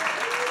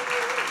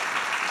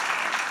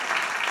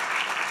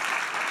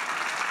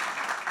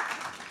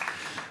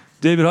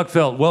 David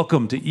Huckfelt,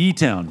 welcome to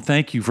E-Town.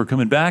 Thank you for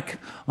coming back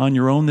on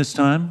your own this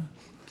time.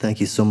 Thank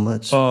you so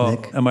much,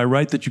 Nick. Am I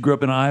right that you grew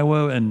up in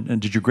Iowa, and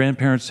did your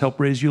grandparents help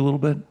raise you a little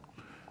bit?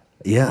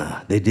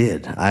 Yeah, they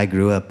did. I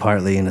grew up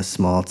partly in a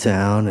small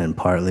town and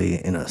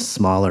partly in a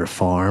smaller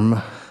farm,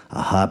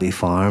 a hobby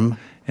farm.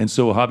 And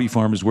so a hobby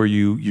farm is where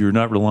you're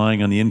not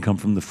relying on the income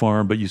from the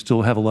farm, but you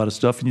still have a lot of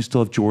stuff, and you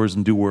still have chores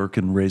and do work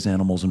and raise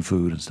animals and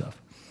food and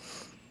stuff.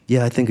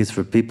 Yeah, I think it's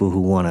for people who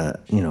want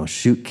to,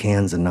 shoot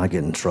cans and not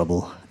get in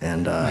trouble.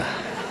 And,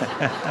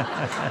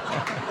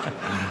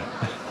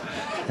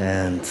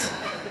 and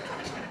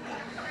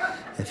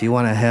if you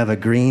want to have a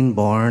green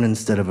barn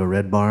instead of a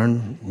red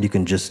barn, you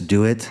can just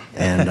do it.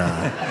 And,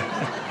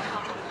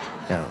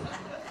 yeah.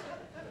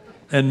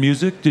 And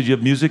music? Did you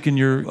have music in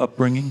your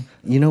upbringing?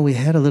 We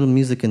had a little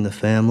music in the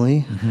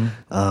family.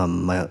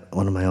 Mm-hmm.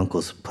 One of my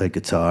uncles played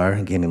guitar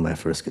and gave me my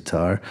first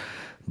guitar.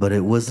 But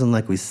it wasn't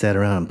like we sat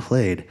around and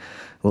played.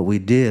 What we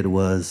did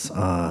was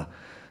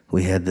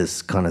we had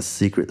this kind of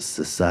secret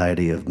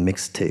society of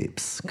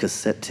mixtapes,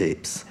 cassette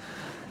tapes.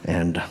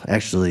 And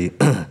actually,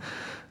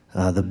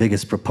 the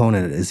biggest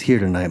proponent is here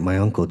tonight. My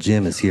Uncle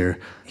Jim is here.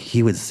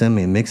 He would send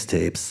me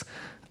mixtapes,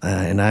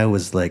 and I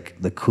was like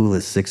the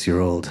coolest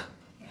 6-year-old.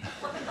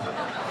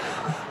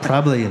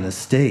 Probably in the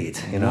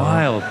state,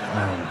 Wild.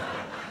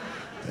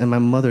 And my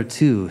mother,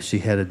 too, she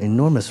had an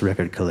enormous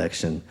record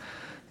collection.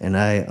 And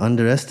I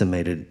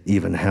underestimated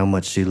even how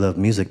much she loved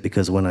music,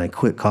 because when I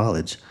quit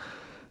college,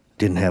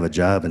 didn't have a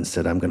job and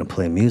said, I'm going to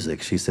play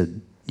music, she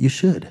said, you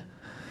should.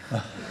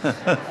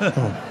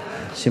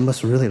 She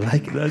must really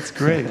like it. That's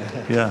great,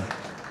 yeah.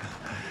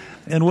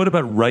 And what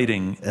about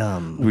writing?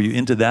 Were you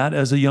into that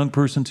as a young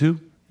person,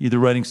 too? Either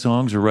writing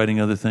songs or writing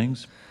other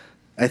things?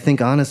 I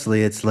think,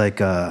 honestly, it's like,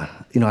 I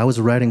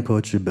was writing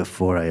poetry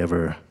before I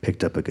ever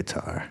picked up a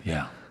guitar.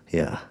 Yeah.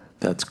 Yeah.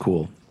 That's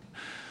cool.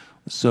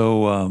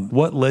 So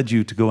what led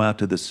you to go out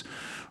to this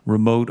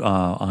remote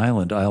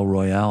island, Isle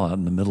Royale, out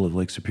in the middle of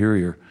Lake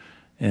Superior,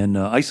 and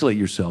isolate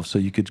yourself so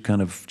you could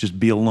kind of just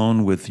be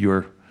alone with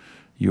your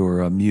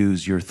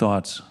muse, your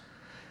thoughts?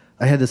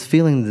 I had this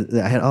feeling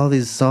that I had all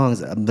these songs,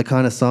 the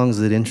kind of songs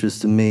that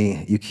interested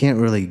me. You can't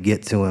really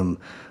get to them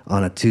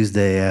on a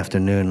Tuesday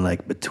afternoon,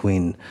 like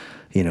between,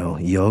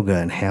 yoga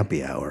and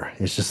happy hour.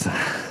 It's just,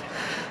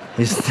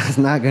 it's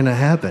not going to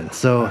happen.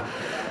 So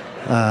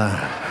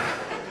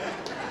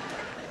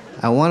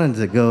I wanted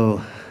to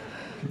go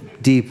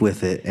deep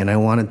with it, and I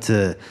wanted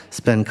to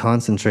spend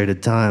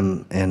concentrated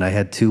time, and I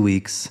had 2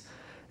 weeks,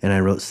 and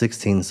I wrote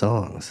 16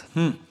 songs.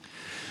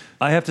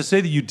 I have to say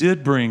that you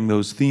did bring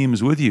those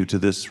themes with you to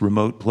this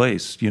remote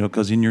place,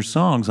 because in your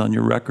songs on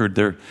your record,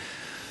 they're,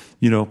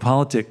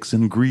 politics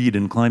and greed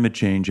and climate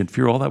change and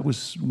fear, all that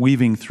was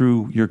weaving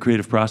through your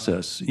creative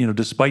process,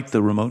 despite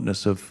the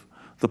remoteness of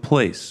the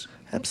place.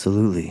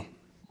 Absolutely.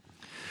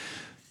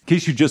 In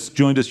case you just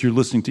joined us, you're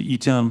listening to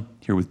E-Town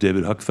here with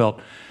David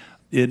Huckfelt.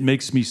 It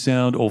makes me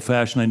sound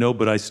old-fashioned, I know,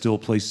 but I still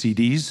play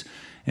CDs,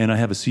 and I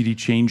have a CD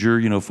changer,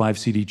 5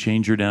 CD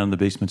changer down in the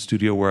basement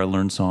studio where I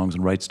learn songs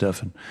and write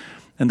stuff.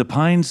 And the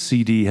Pines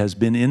CD has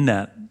been in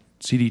that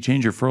CD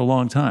changer for a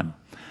long time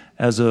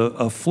as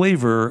a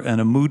flavor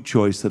and a mood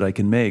choice that I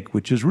can make,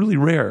 which is really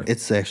rare.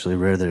 It's actually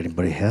rare that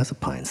anybody has a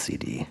Pine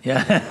CD.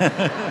 Yeah.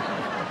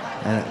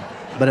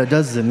 But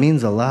it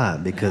means a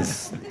lot,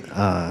 because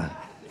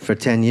for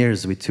 10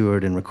 years we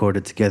toured and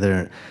recorded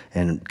together,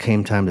 and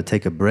came time to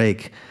take a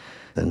break.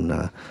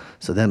 And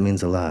so that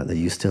means a lot that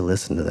you still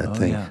listen to that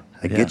thing. Yeah.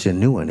 I get you a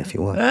new one if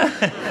you want.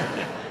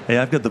 Hey,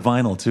 I've got the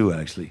vinyl too,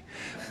 actually.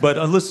 But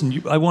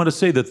listen, I want to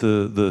say that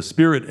the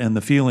spirit and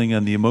the feeling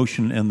and the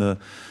emotion and the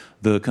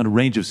kind of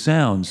range of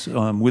sounds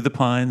with the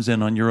Pines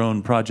and on your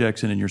own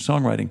projects and in your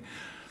songwriting,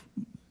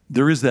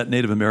 there is that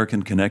Native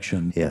American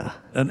connection. Yeah.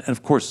 And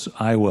of course,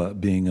 Iowa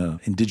being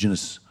an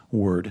indigenous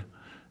word,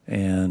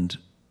 and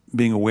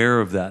being aware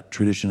of that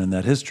tradition and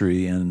that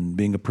history, and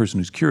being a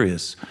person who's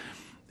curious,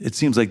 it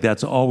seems like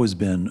that's always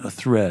been a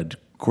thread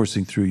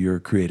coursing through your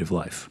creative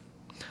life.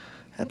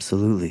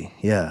 Absolutely,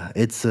 yeah.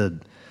 It's a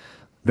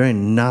very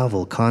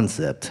novel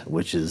concept,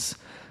 which is,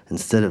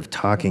 instead of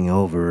talking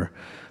over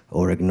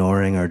or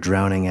ignoring or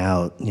drowning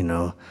out,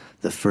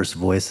 the first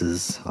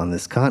voices on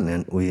this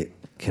continent, we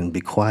can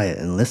be quiet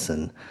and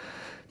listen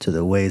to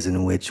the ways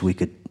in which we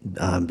could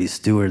be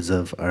stewards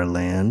of our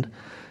land.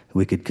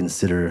 We could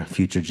consider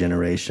future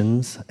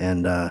generations,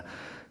 and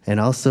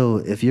also,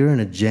 if you're in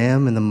a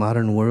jam in the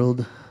modern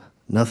world,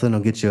 nothing will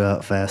get you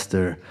out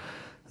faster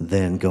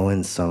than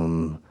going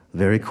some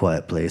very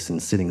quiet place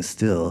and sitting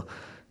still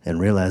and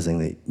realizing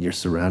that you're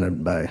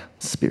surrounded by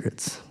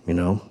spirits,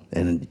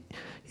 and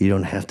you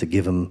don't have to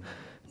give them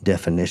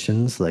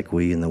definitions like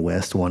we in the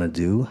West want to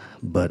do,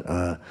 but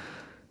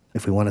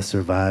if we want to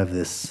survive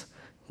this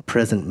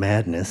present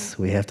madness,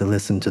 we have to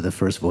listen to the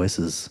first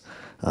voices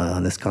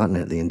on this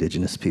continent, the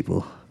indigenous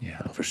people.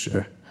 Yeah. For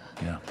sure.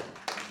 Yeah.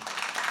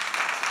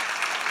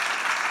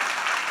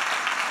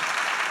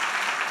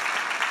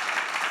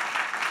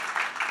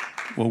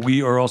 Well,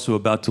 we are also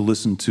about to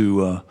listen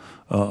to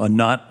a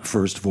not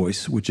first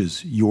voice, which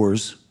is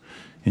yours,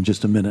 in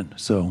just a minute.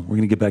 So we're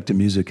going to get back to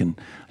music, and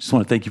I just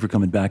want to thank you for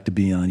coming back to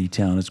be on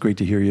E-Town. It's great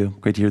to hear you.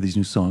 Great to hear these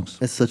new songs.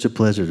 It's such a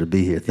pleasure to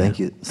be here. Thank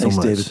you so Thanks,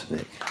 much. David.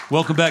 Nick.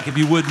 Welcome back, if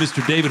you would,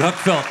 Mr. David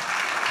Huckfelt.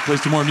 Play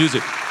some more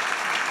music.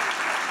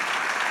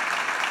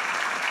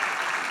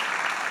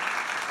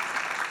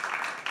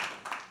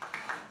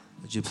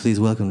 Would you please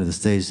welcome to the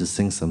stage to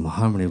sing some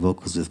harmony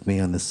vocals with me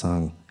on this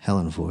song,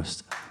 Helen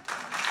Forst.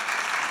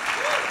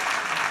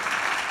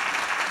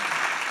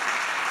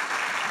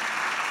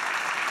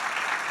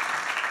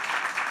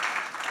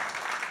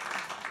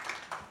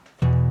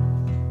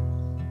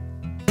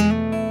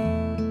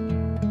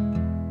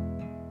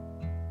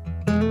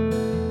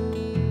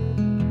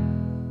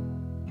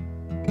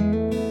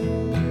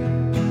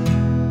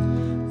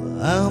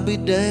 I'll be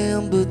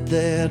damned, but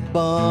that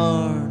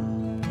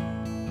barn,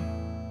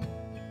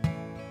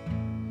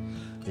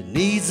 it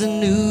needs a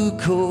new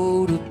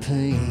coat of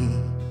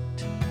paint.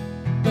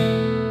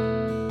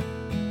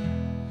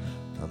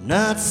 I'm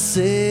not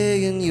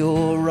saying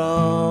you're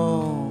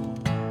wrong,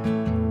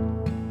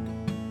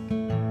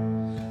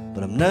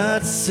 but I'm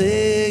not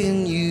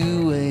saying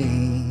you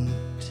ain't.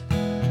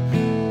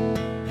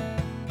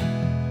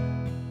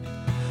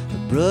 The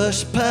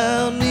brush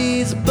pile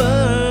needs burning,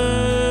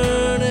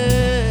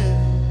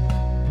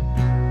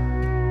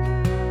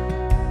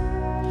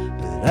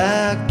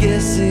 I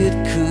guess it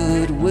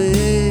could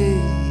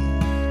wait.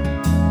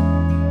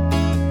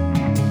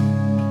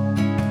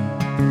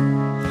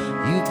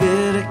 You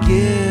better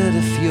get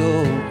if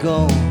you're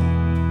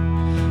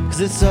gone, 'cause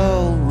it's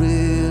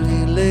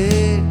already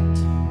late.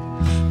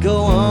 Go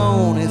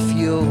on if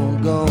you're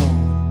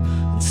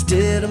gone,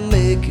 instead of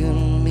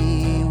making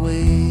me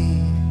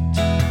wait.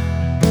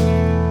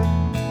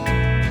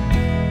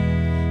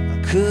 I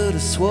could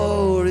have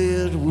swore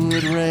it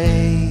would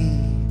rain.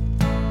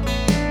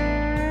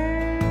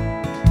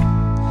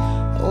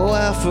 Oh,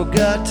 I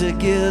forgot to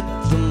get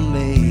the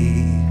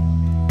mail.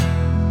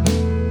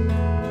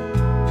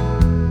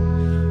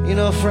 You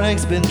know,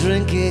 Frank's been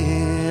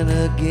drinking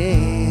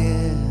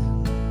again.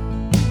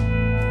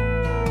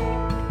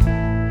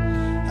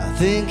 I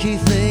think he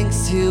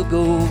thinks he'll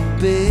go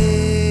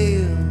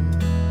bail.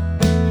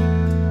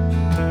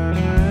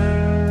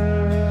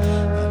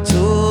 I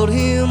told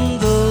him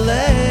the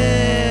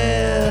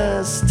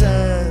last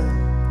time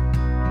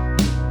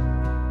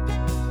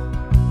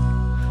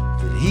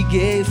that he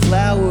gave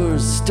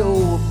flowers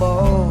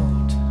store-bought.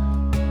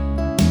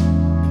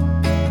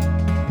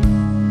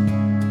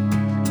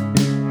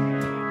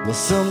 Well,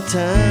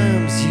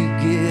 sometimes you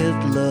get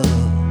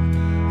love,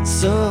 and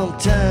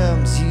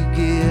sometimes you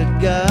get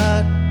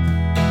God.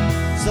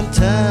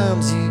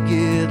 Sometimes you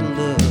get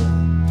love,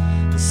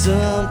 and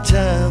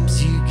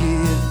sometimes you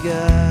get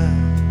God.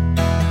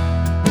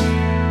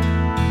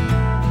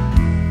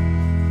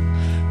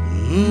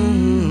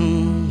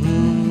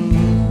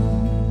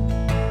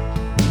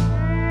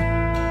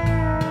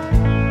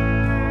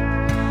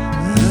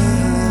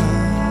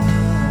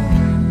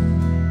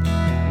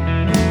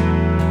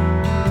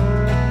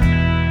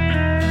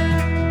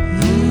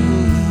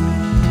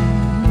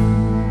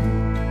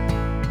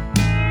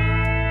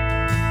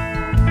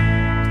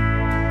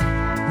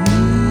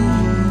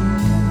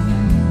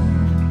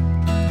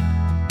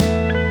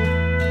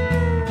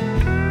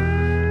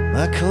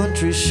 My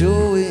country's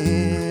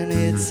showing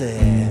its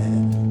ass.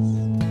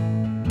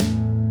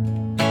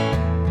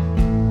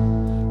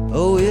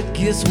 Oh, it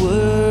gets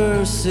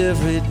worse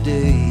every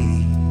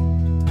day.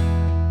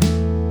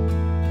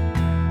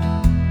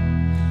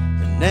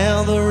 And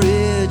now the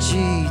rich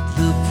eat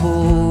the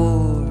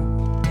poor,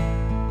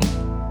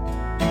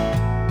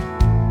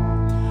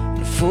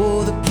 and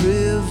for the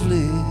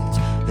privilege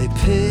they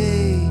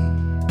pay,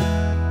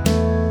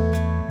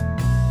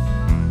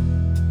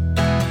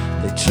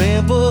 they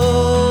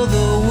trample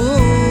the wounded,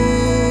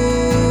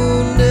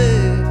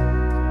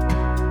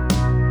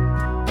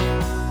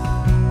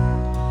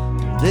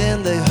 then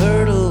they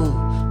hurdle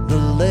the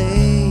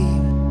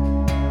lame.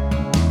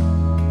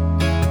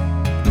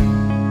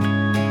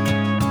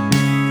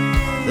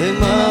 They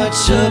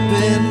march up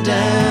and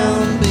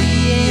down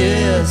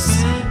BS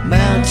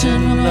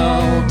Mountain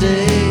all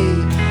day.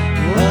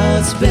 Well,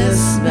 it's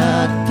best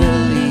not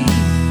believe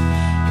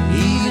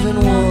even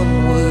one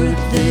word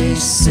they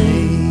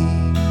say.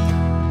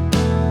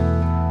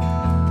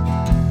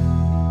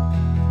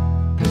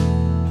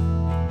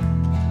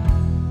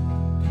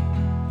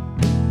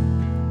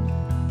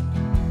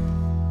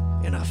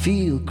 And I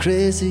feel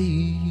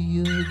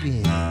crazy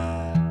again.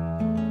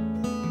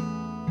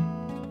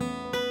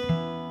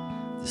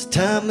 This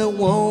time it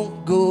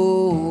won't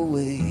go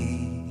away.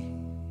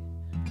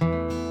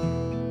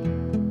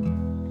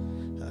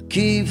 I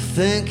keep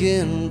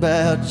thinking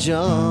about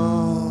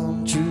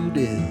John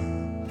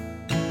Trudell,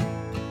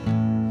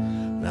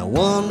 and I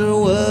wonder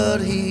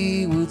what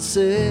he would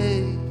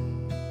say.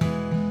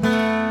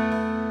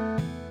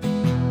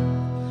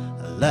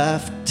 A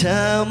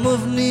lifetime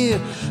of near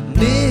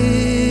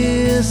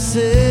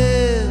misses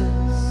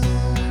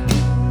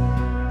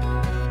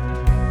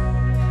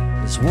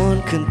is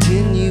one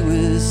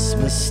continuous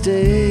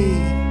mistake.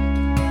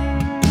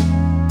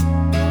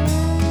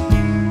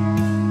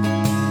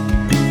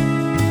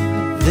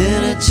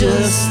 Then at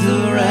just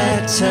the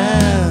right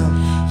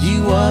time,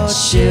 you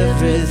watch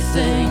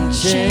everything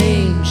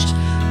change.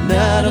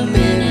 Not a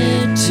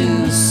minute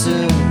too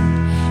soon,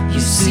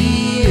 you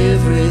see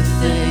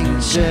everything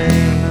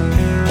change.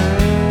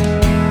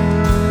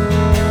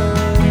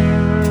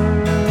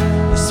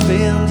 You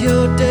spend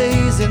your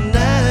days and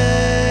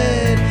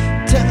night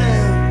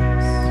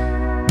times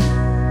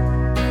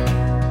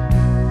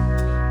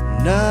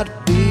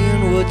not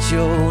being what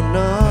you're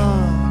not.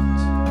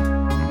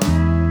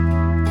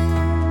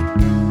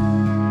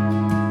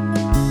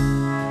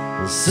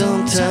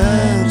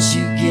 Sometimes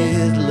you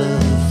get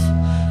love,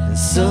 and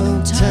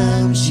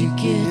sometimes you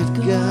get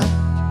God.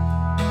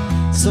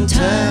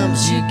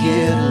 Sometimes you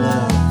get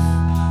love,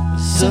 and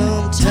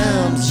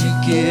sometimes you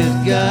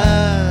get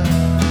God.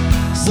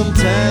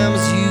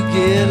 Sometimes you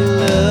get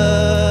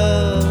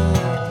love.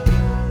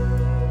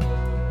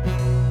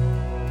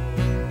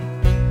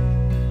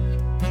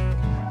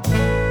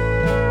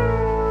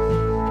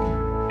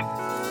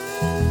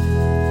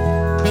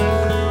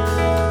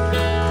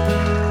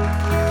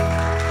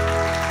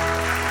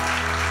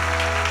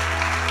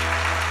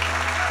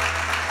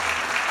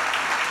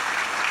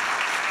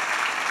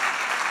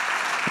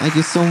 Thank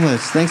you so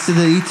much. Thanks to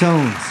the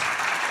E-Tones.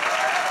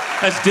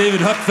 That's David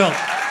Huckfelt.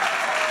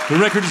 The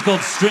record is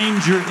called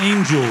Stranger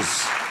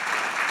Angels,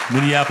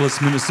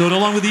 Minneapolis, Minnesota.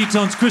 Along with the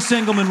E-Tones, Chris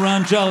Engelman,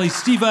 Ron Jolly,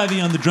 Steve Ivey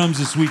on the drums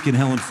this week, and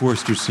Helen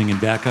Forster singing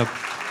backup.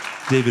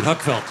 David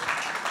Huckfelt.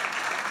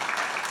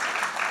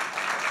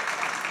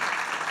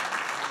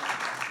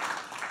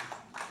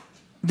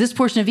 This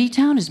portion of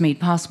E-Town is made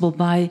possible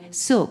by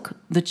Silk,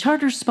 the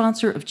charter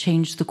sponsor of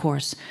Change the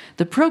Course.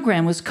 The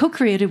program was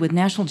co-created with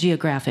National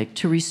Geographic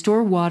to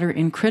restore water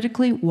in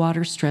critically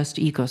water-stressed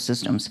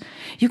ecosystems.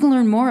 You can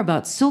learn more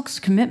about Silk's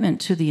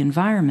commitment to the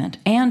environment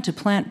and to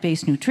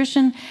plant-based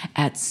nutrition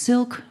at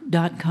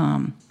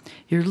silk.com.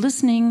 You're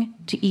listening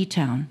to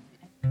E-Town.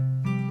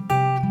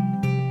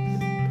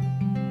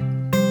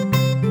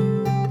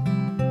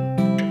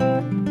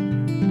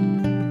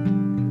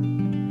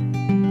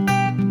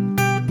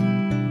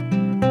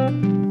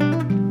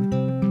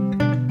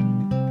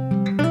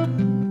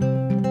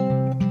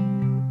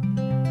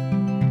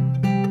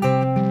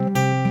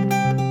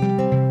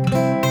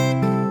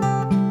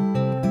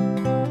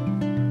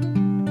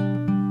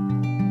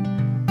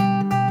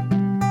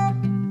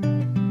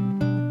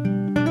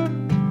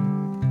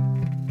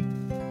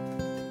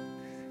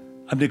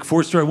 I'm Nick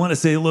Forster. I want to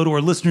say hello to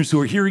our listeners who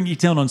are hearing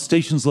E-Town on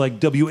stations like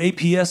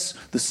WAPS,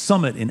 The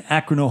Summit in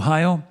Akron,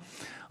 Ohio,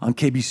 on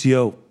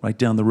KBCO right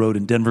down the road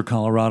in Denver,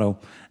 Colorado,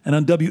 and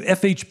on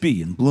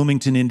WFHB in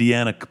Bloomington,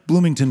 Indiana,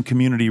 Bloomington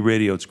Community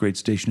Radio. It's a great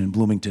station in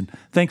Bloomington.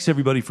 Thanks,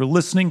 everybody, for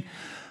listening.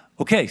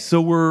 Okay, so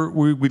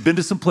we've been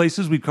to some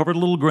places. We've covered a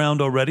little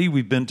ground already.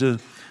 We've been to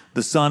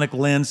the sonic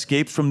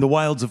landscapes from the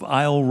wilds of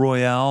Isle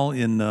Royale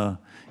in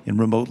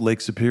remote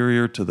Lake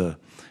Superior to the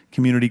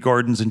community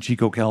gardens in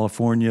Chico,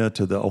 California,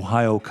 to the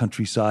Ohio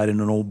countryside in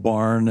an old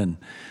barn, and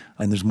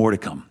there's more to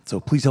come. So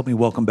please help me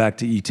welcome back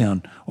to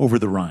E-Town Over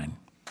the Rhine.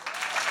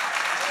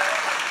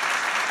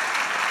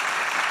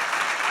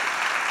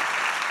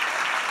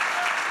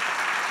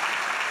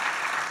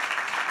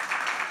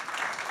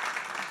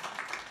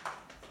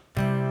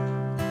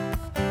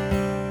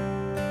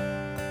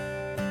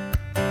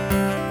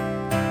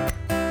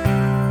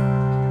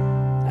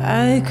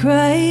 I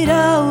cried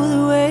all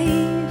the way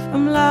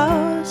from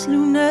Las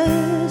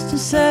Lunas to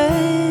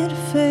Santa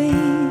Fe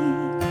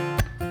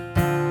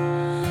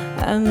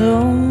and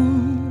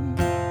on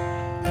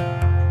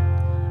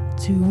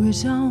to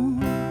its own.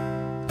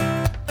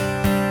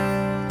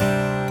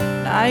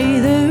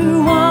 Neither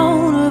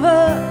one of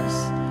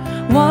us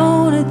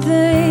wanted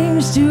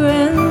things to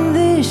end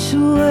this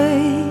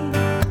way,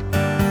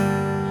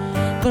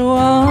 but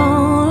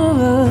one of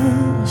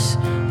us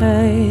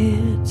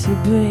had to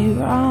be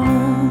wrong.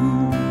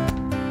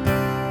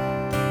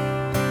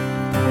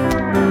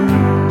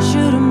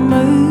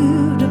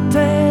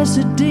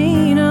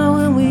 Pasadena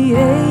when we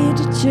had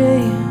a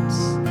chance.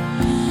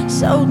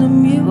 Sold the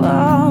mule,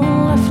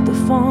 left the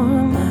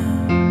farm,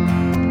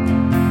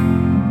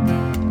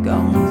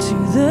 gone to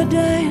the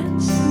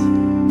dance.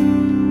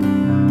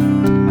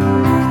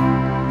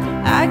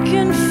 I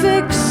can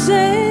fix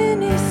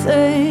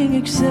anything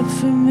except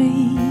for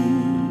me.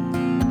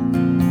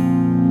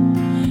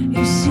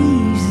 It's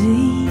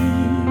easy.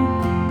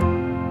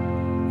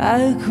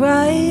 I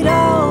cried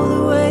all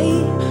the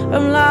way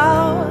from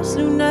Las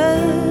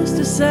Lunas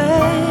to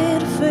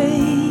Santa Fe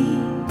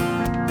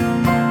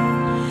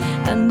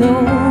and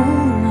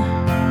on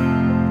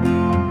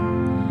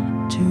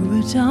to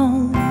its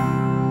own.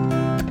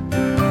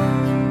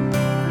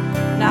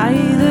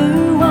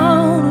 Neither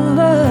one of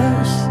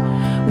us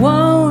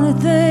wanted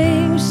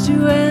things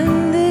to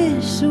end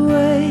this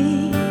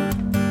way,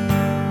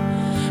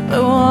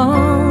 but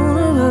one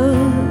of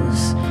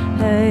us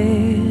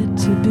had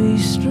to be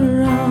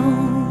strong.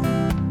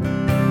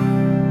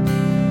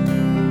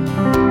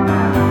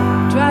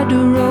 Tried to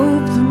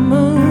rope the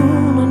moon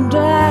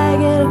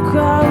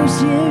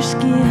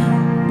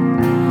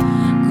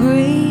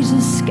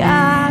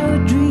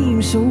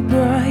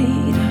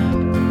night.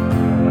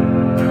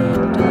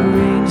 The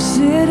rain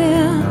set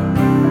in.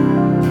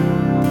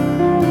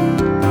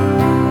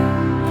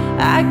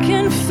 I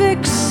can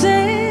fix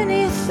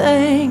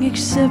anything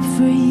except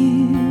for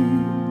you.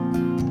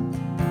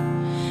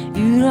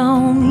 You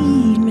don't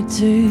need me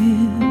to.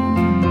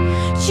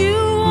 You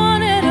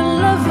wanted a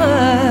lover,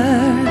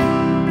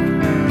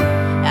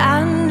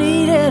 I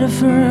needed a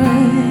friend.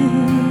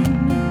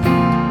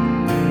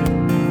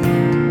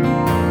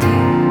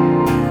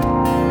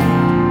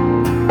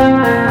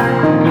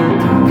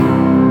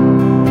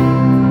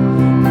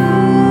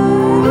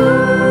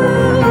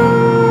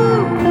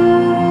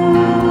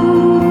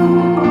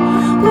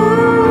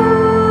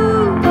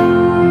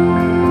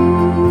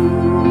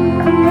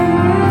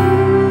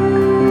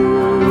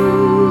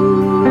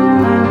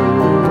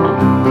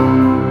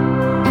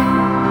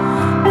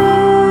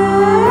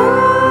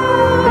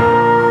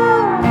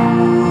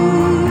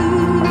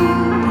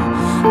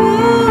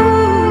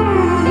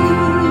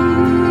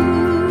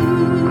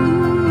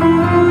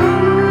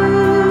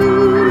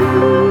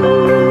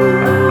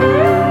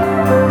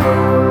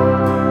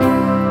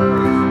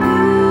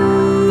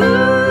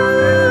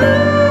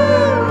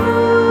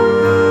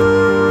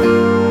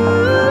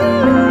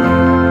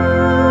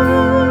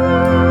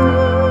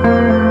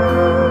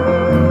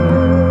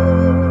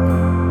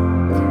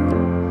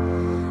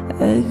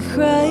 I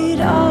cried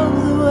all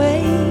the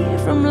way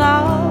from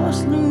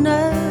Lost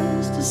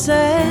Lunas to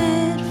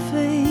Santa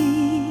Fe,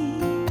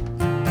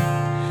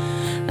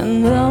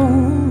 and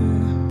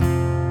on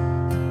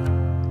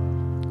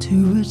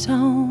to its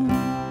home.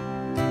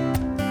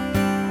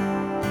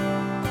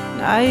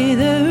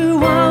 Neither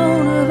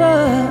one of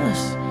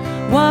us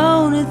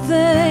wanted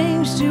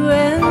things to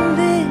end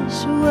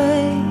this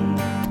way,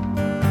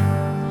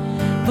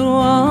 but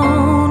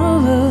one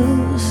of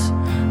us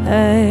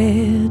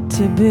had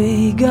to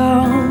be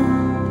gone.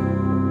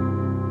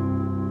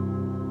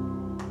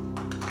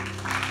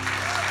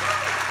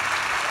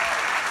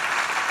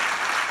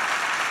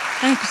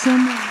 Thank you so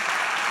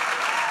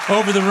much.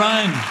 Over the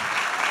Rhine.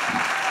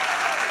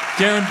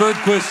 Darren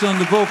Bergquist on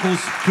the vocals,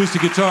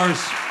 acoustic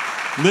guitars.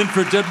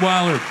 Linford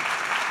Detweiler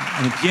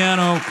on the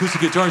piano,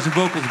 acoustic guitars and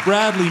vocals.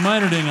 Bradley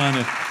Meinerding on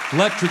the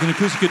electric and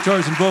acoustic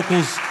guitars and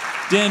vocals.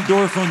 Dan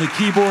Dorff on the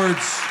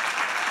keyboards.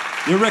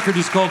 Their record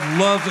is called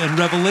Love and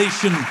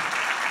Revelation.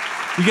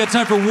 We got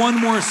time for one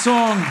more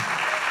song.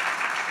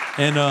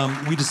 And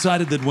we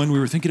decided that when we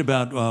were thinking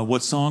about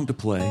what song to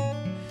play,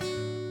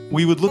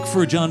 we would look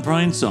for a John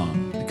Prine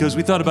song, because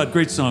we thought about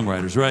great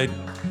songwriters, right?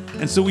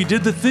 And so we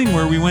did the thing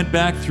where we went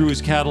back through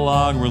his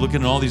catalog and we're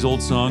looking at all these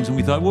old songs and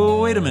we thought, whoa,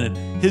 wait a minute.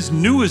 His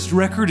newest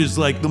record is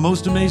like the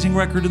most amazing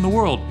record in the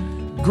world.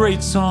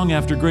 Great song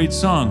after great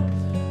song.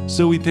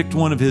 So we picked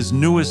one of his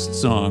newest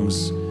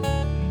songs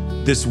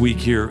this week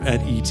here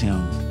at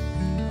E-Town.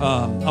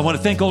 I want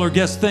to thank all our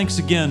guests. Thanks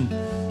again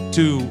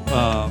to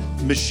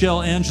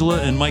Michelle, Angela,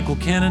 and Michael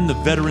Cannon, the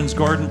Veterans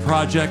Garden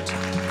Project,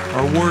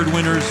 our award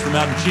winners from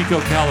out in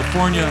Chico,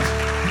 California,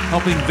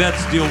 helping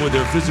vets deal with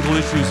their physical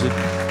issues that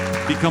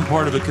become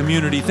part of a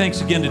community.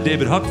 Thanks again to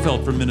David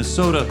Huckfelt from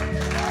Minnesota.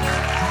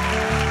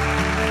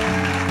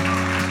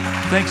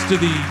 Thanks to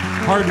the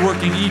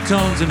hardworking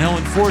E-Tones and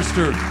Helen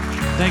Forster.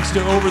 Thanks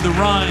to Over the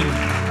Rhine.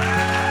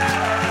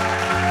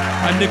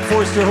 I'm Nick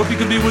Forster. Hope you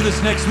can be with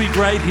us next week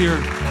right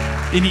here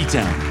in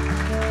E-Town.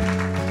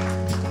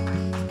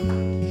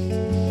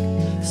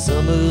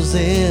 Summer's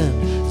in,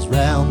 it's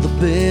round the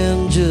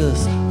bend,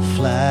 just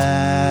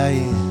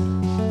flying.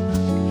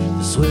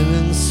 The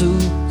swimming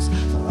suits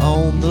are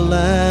on the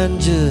line,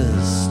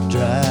 just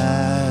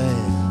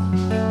drying.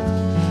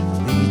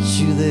 I'll meet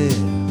you there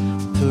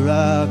for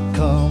our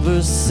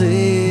conversation.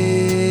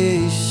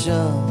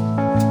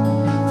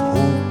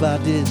 Hope I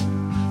didn't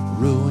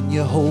ruin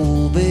your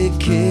whole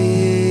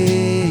vacation.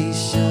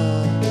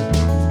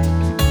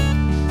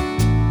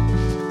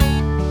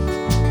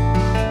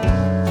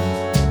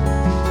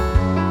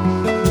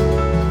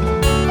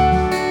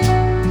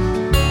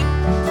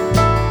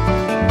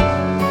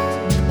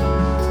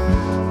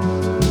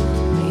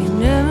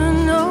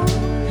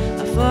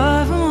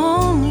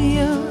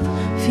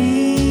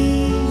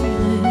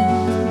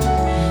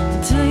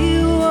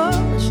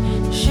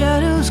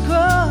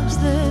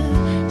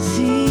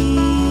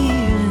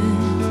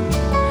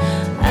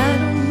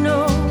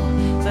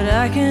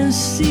 I can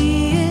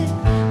see it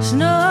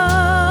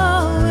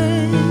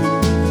snowing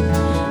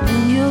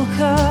in your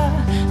car.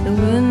 The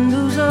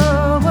windows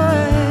are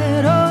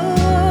wide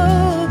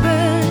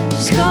open.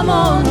 Just come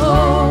on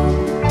home.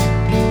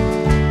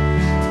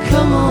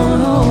 Come on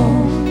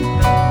home.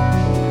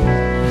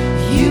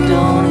 You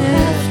don't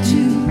have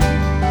to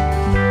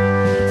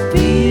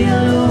be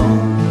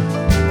alone.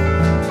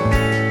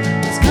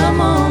 Just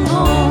come on home.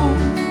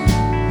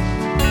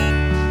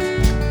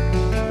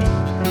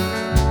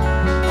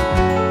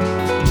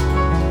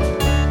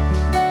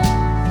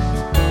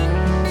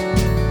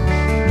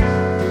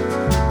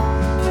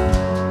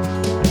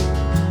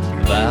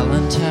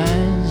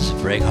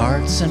 Break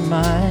hearts and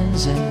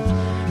minds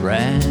at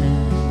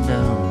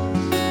random.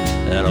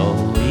 That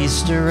old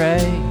Easter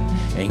egg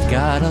ain't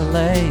got a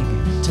leg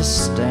to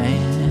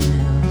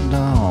stand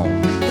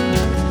on.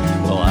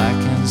 Well, I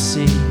can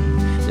see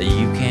that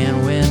you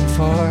can't win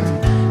for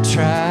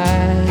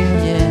trying.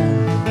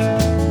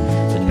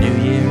 But New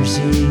Year's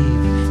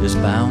Eve is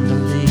bound to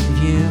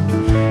leave you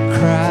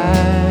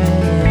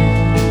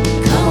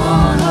crying. Come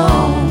on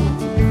home.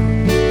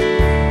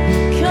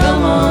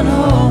 Come on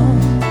home.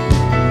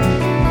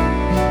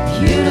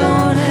 You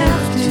don't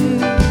have to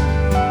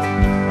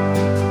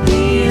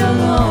be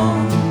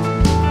alone.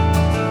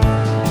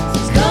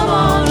 Just come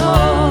on home.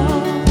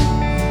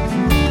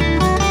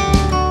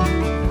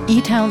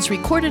 E-Town's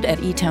recorded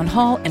at E-Town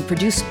Hall and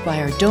produced by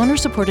our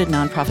donor-supported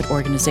nonprofit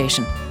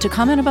organization. To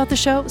comment about the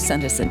show,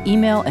 send us an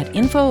email at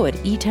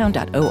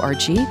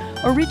info@etown.org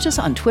or reach us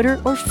on Twitter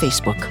or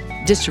Facebook.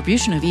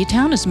 Distribution of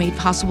E-Town is made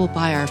possible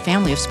by our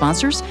family of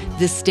sponsors,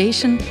 this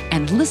station,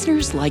 and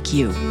listeners like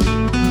you.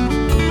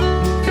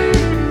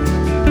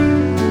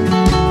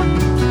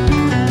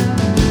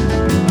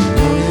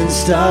 Million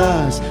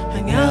stars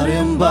hang out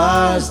in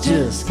bars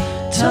just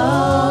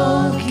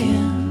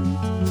talking.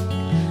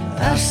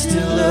 I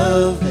still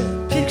love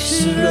that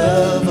picture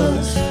of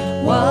us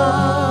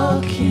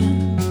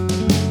walking,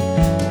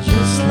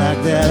 just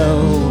like that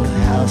old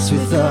house we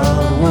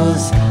thought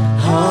was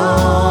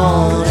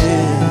haunted.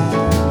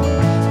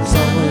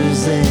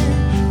 Summer's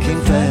end came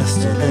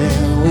faster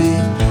than we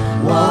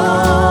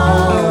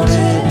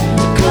wanted.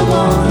 Come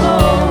on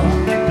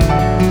home,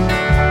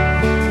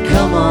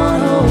 come on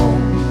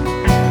home.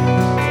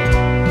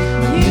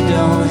 You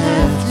don't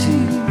have to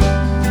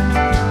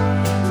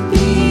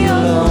be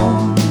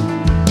alone.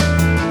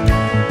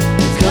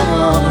 Come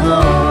on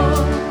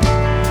home,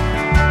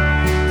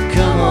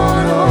 come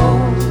on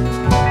home.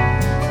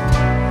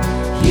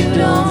 You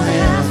don't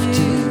have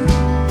to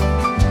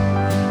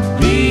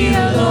be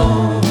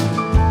alone.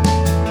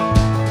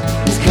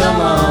 Just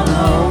come on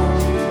home,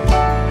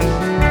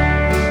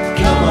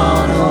 come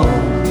on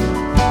home.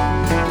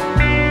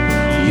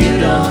 You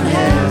don't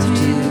have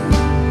to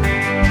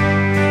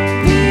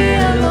be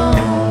alone.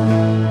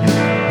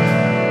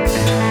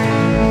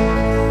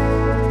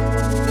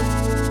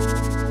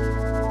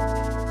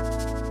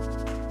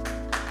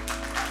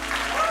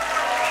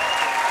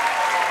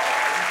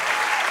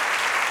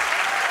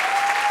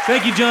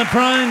 Thank you, John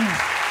Prine.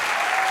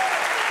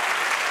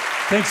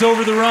 Thanks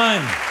Over the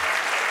Rhine.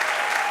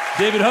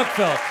 David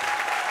Huckfelt.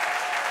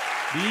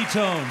 The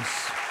E-Tones.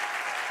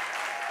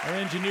 Our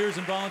engineers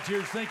and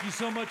volunteers, thank you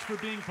so much for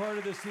being part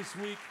of this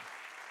week.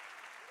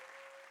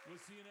 We'll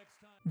see you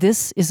next time.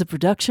 This is a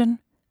production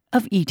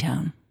of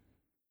E-Town.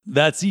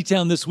 That's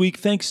E-Town this week.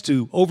 Thanks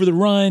to Over the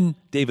Rhine,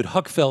 David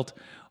Huckfelt,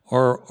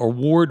 our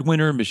award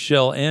winner,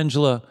 Michelle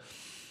Angela.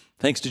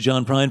 Thanks to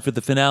John Prine for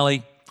the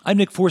finale. I'm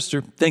Nick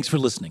Forster. Thanks for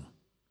listening.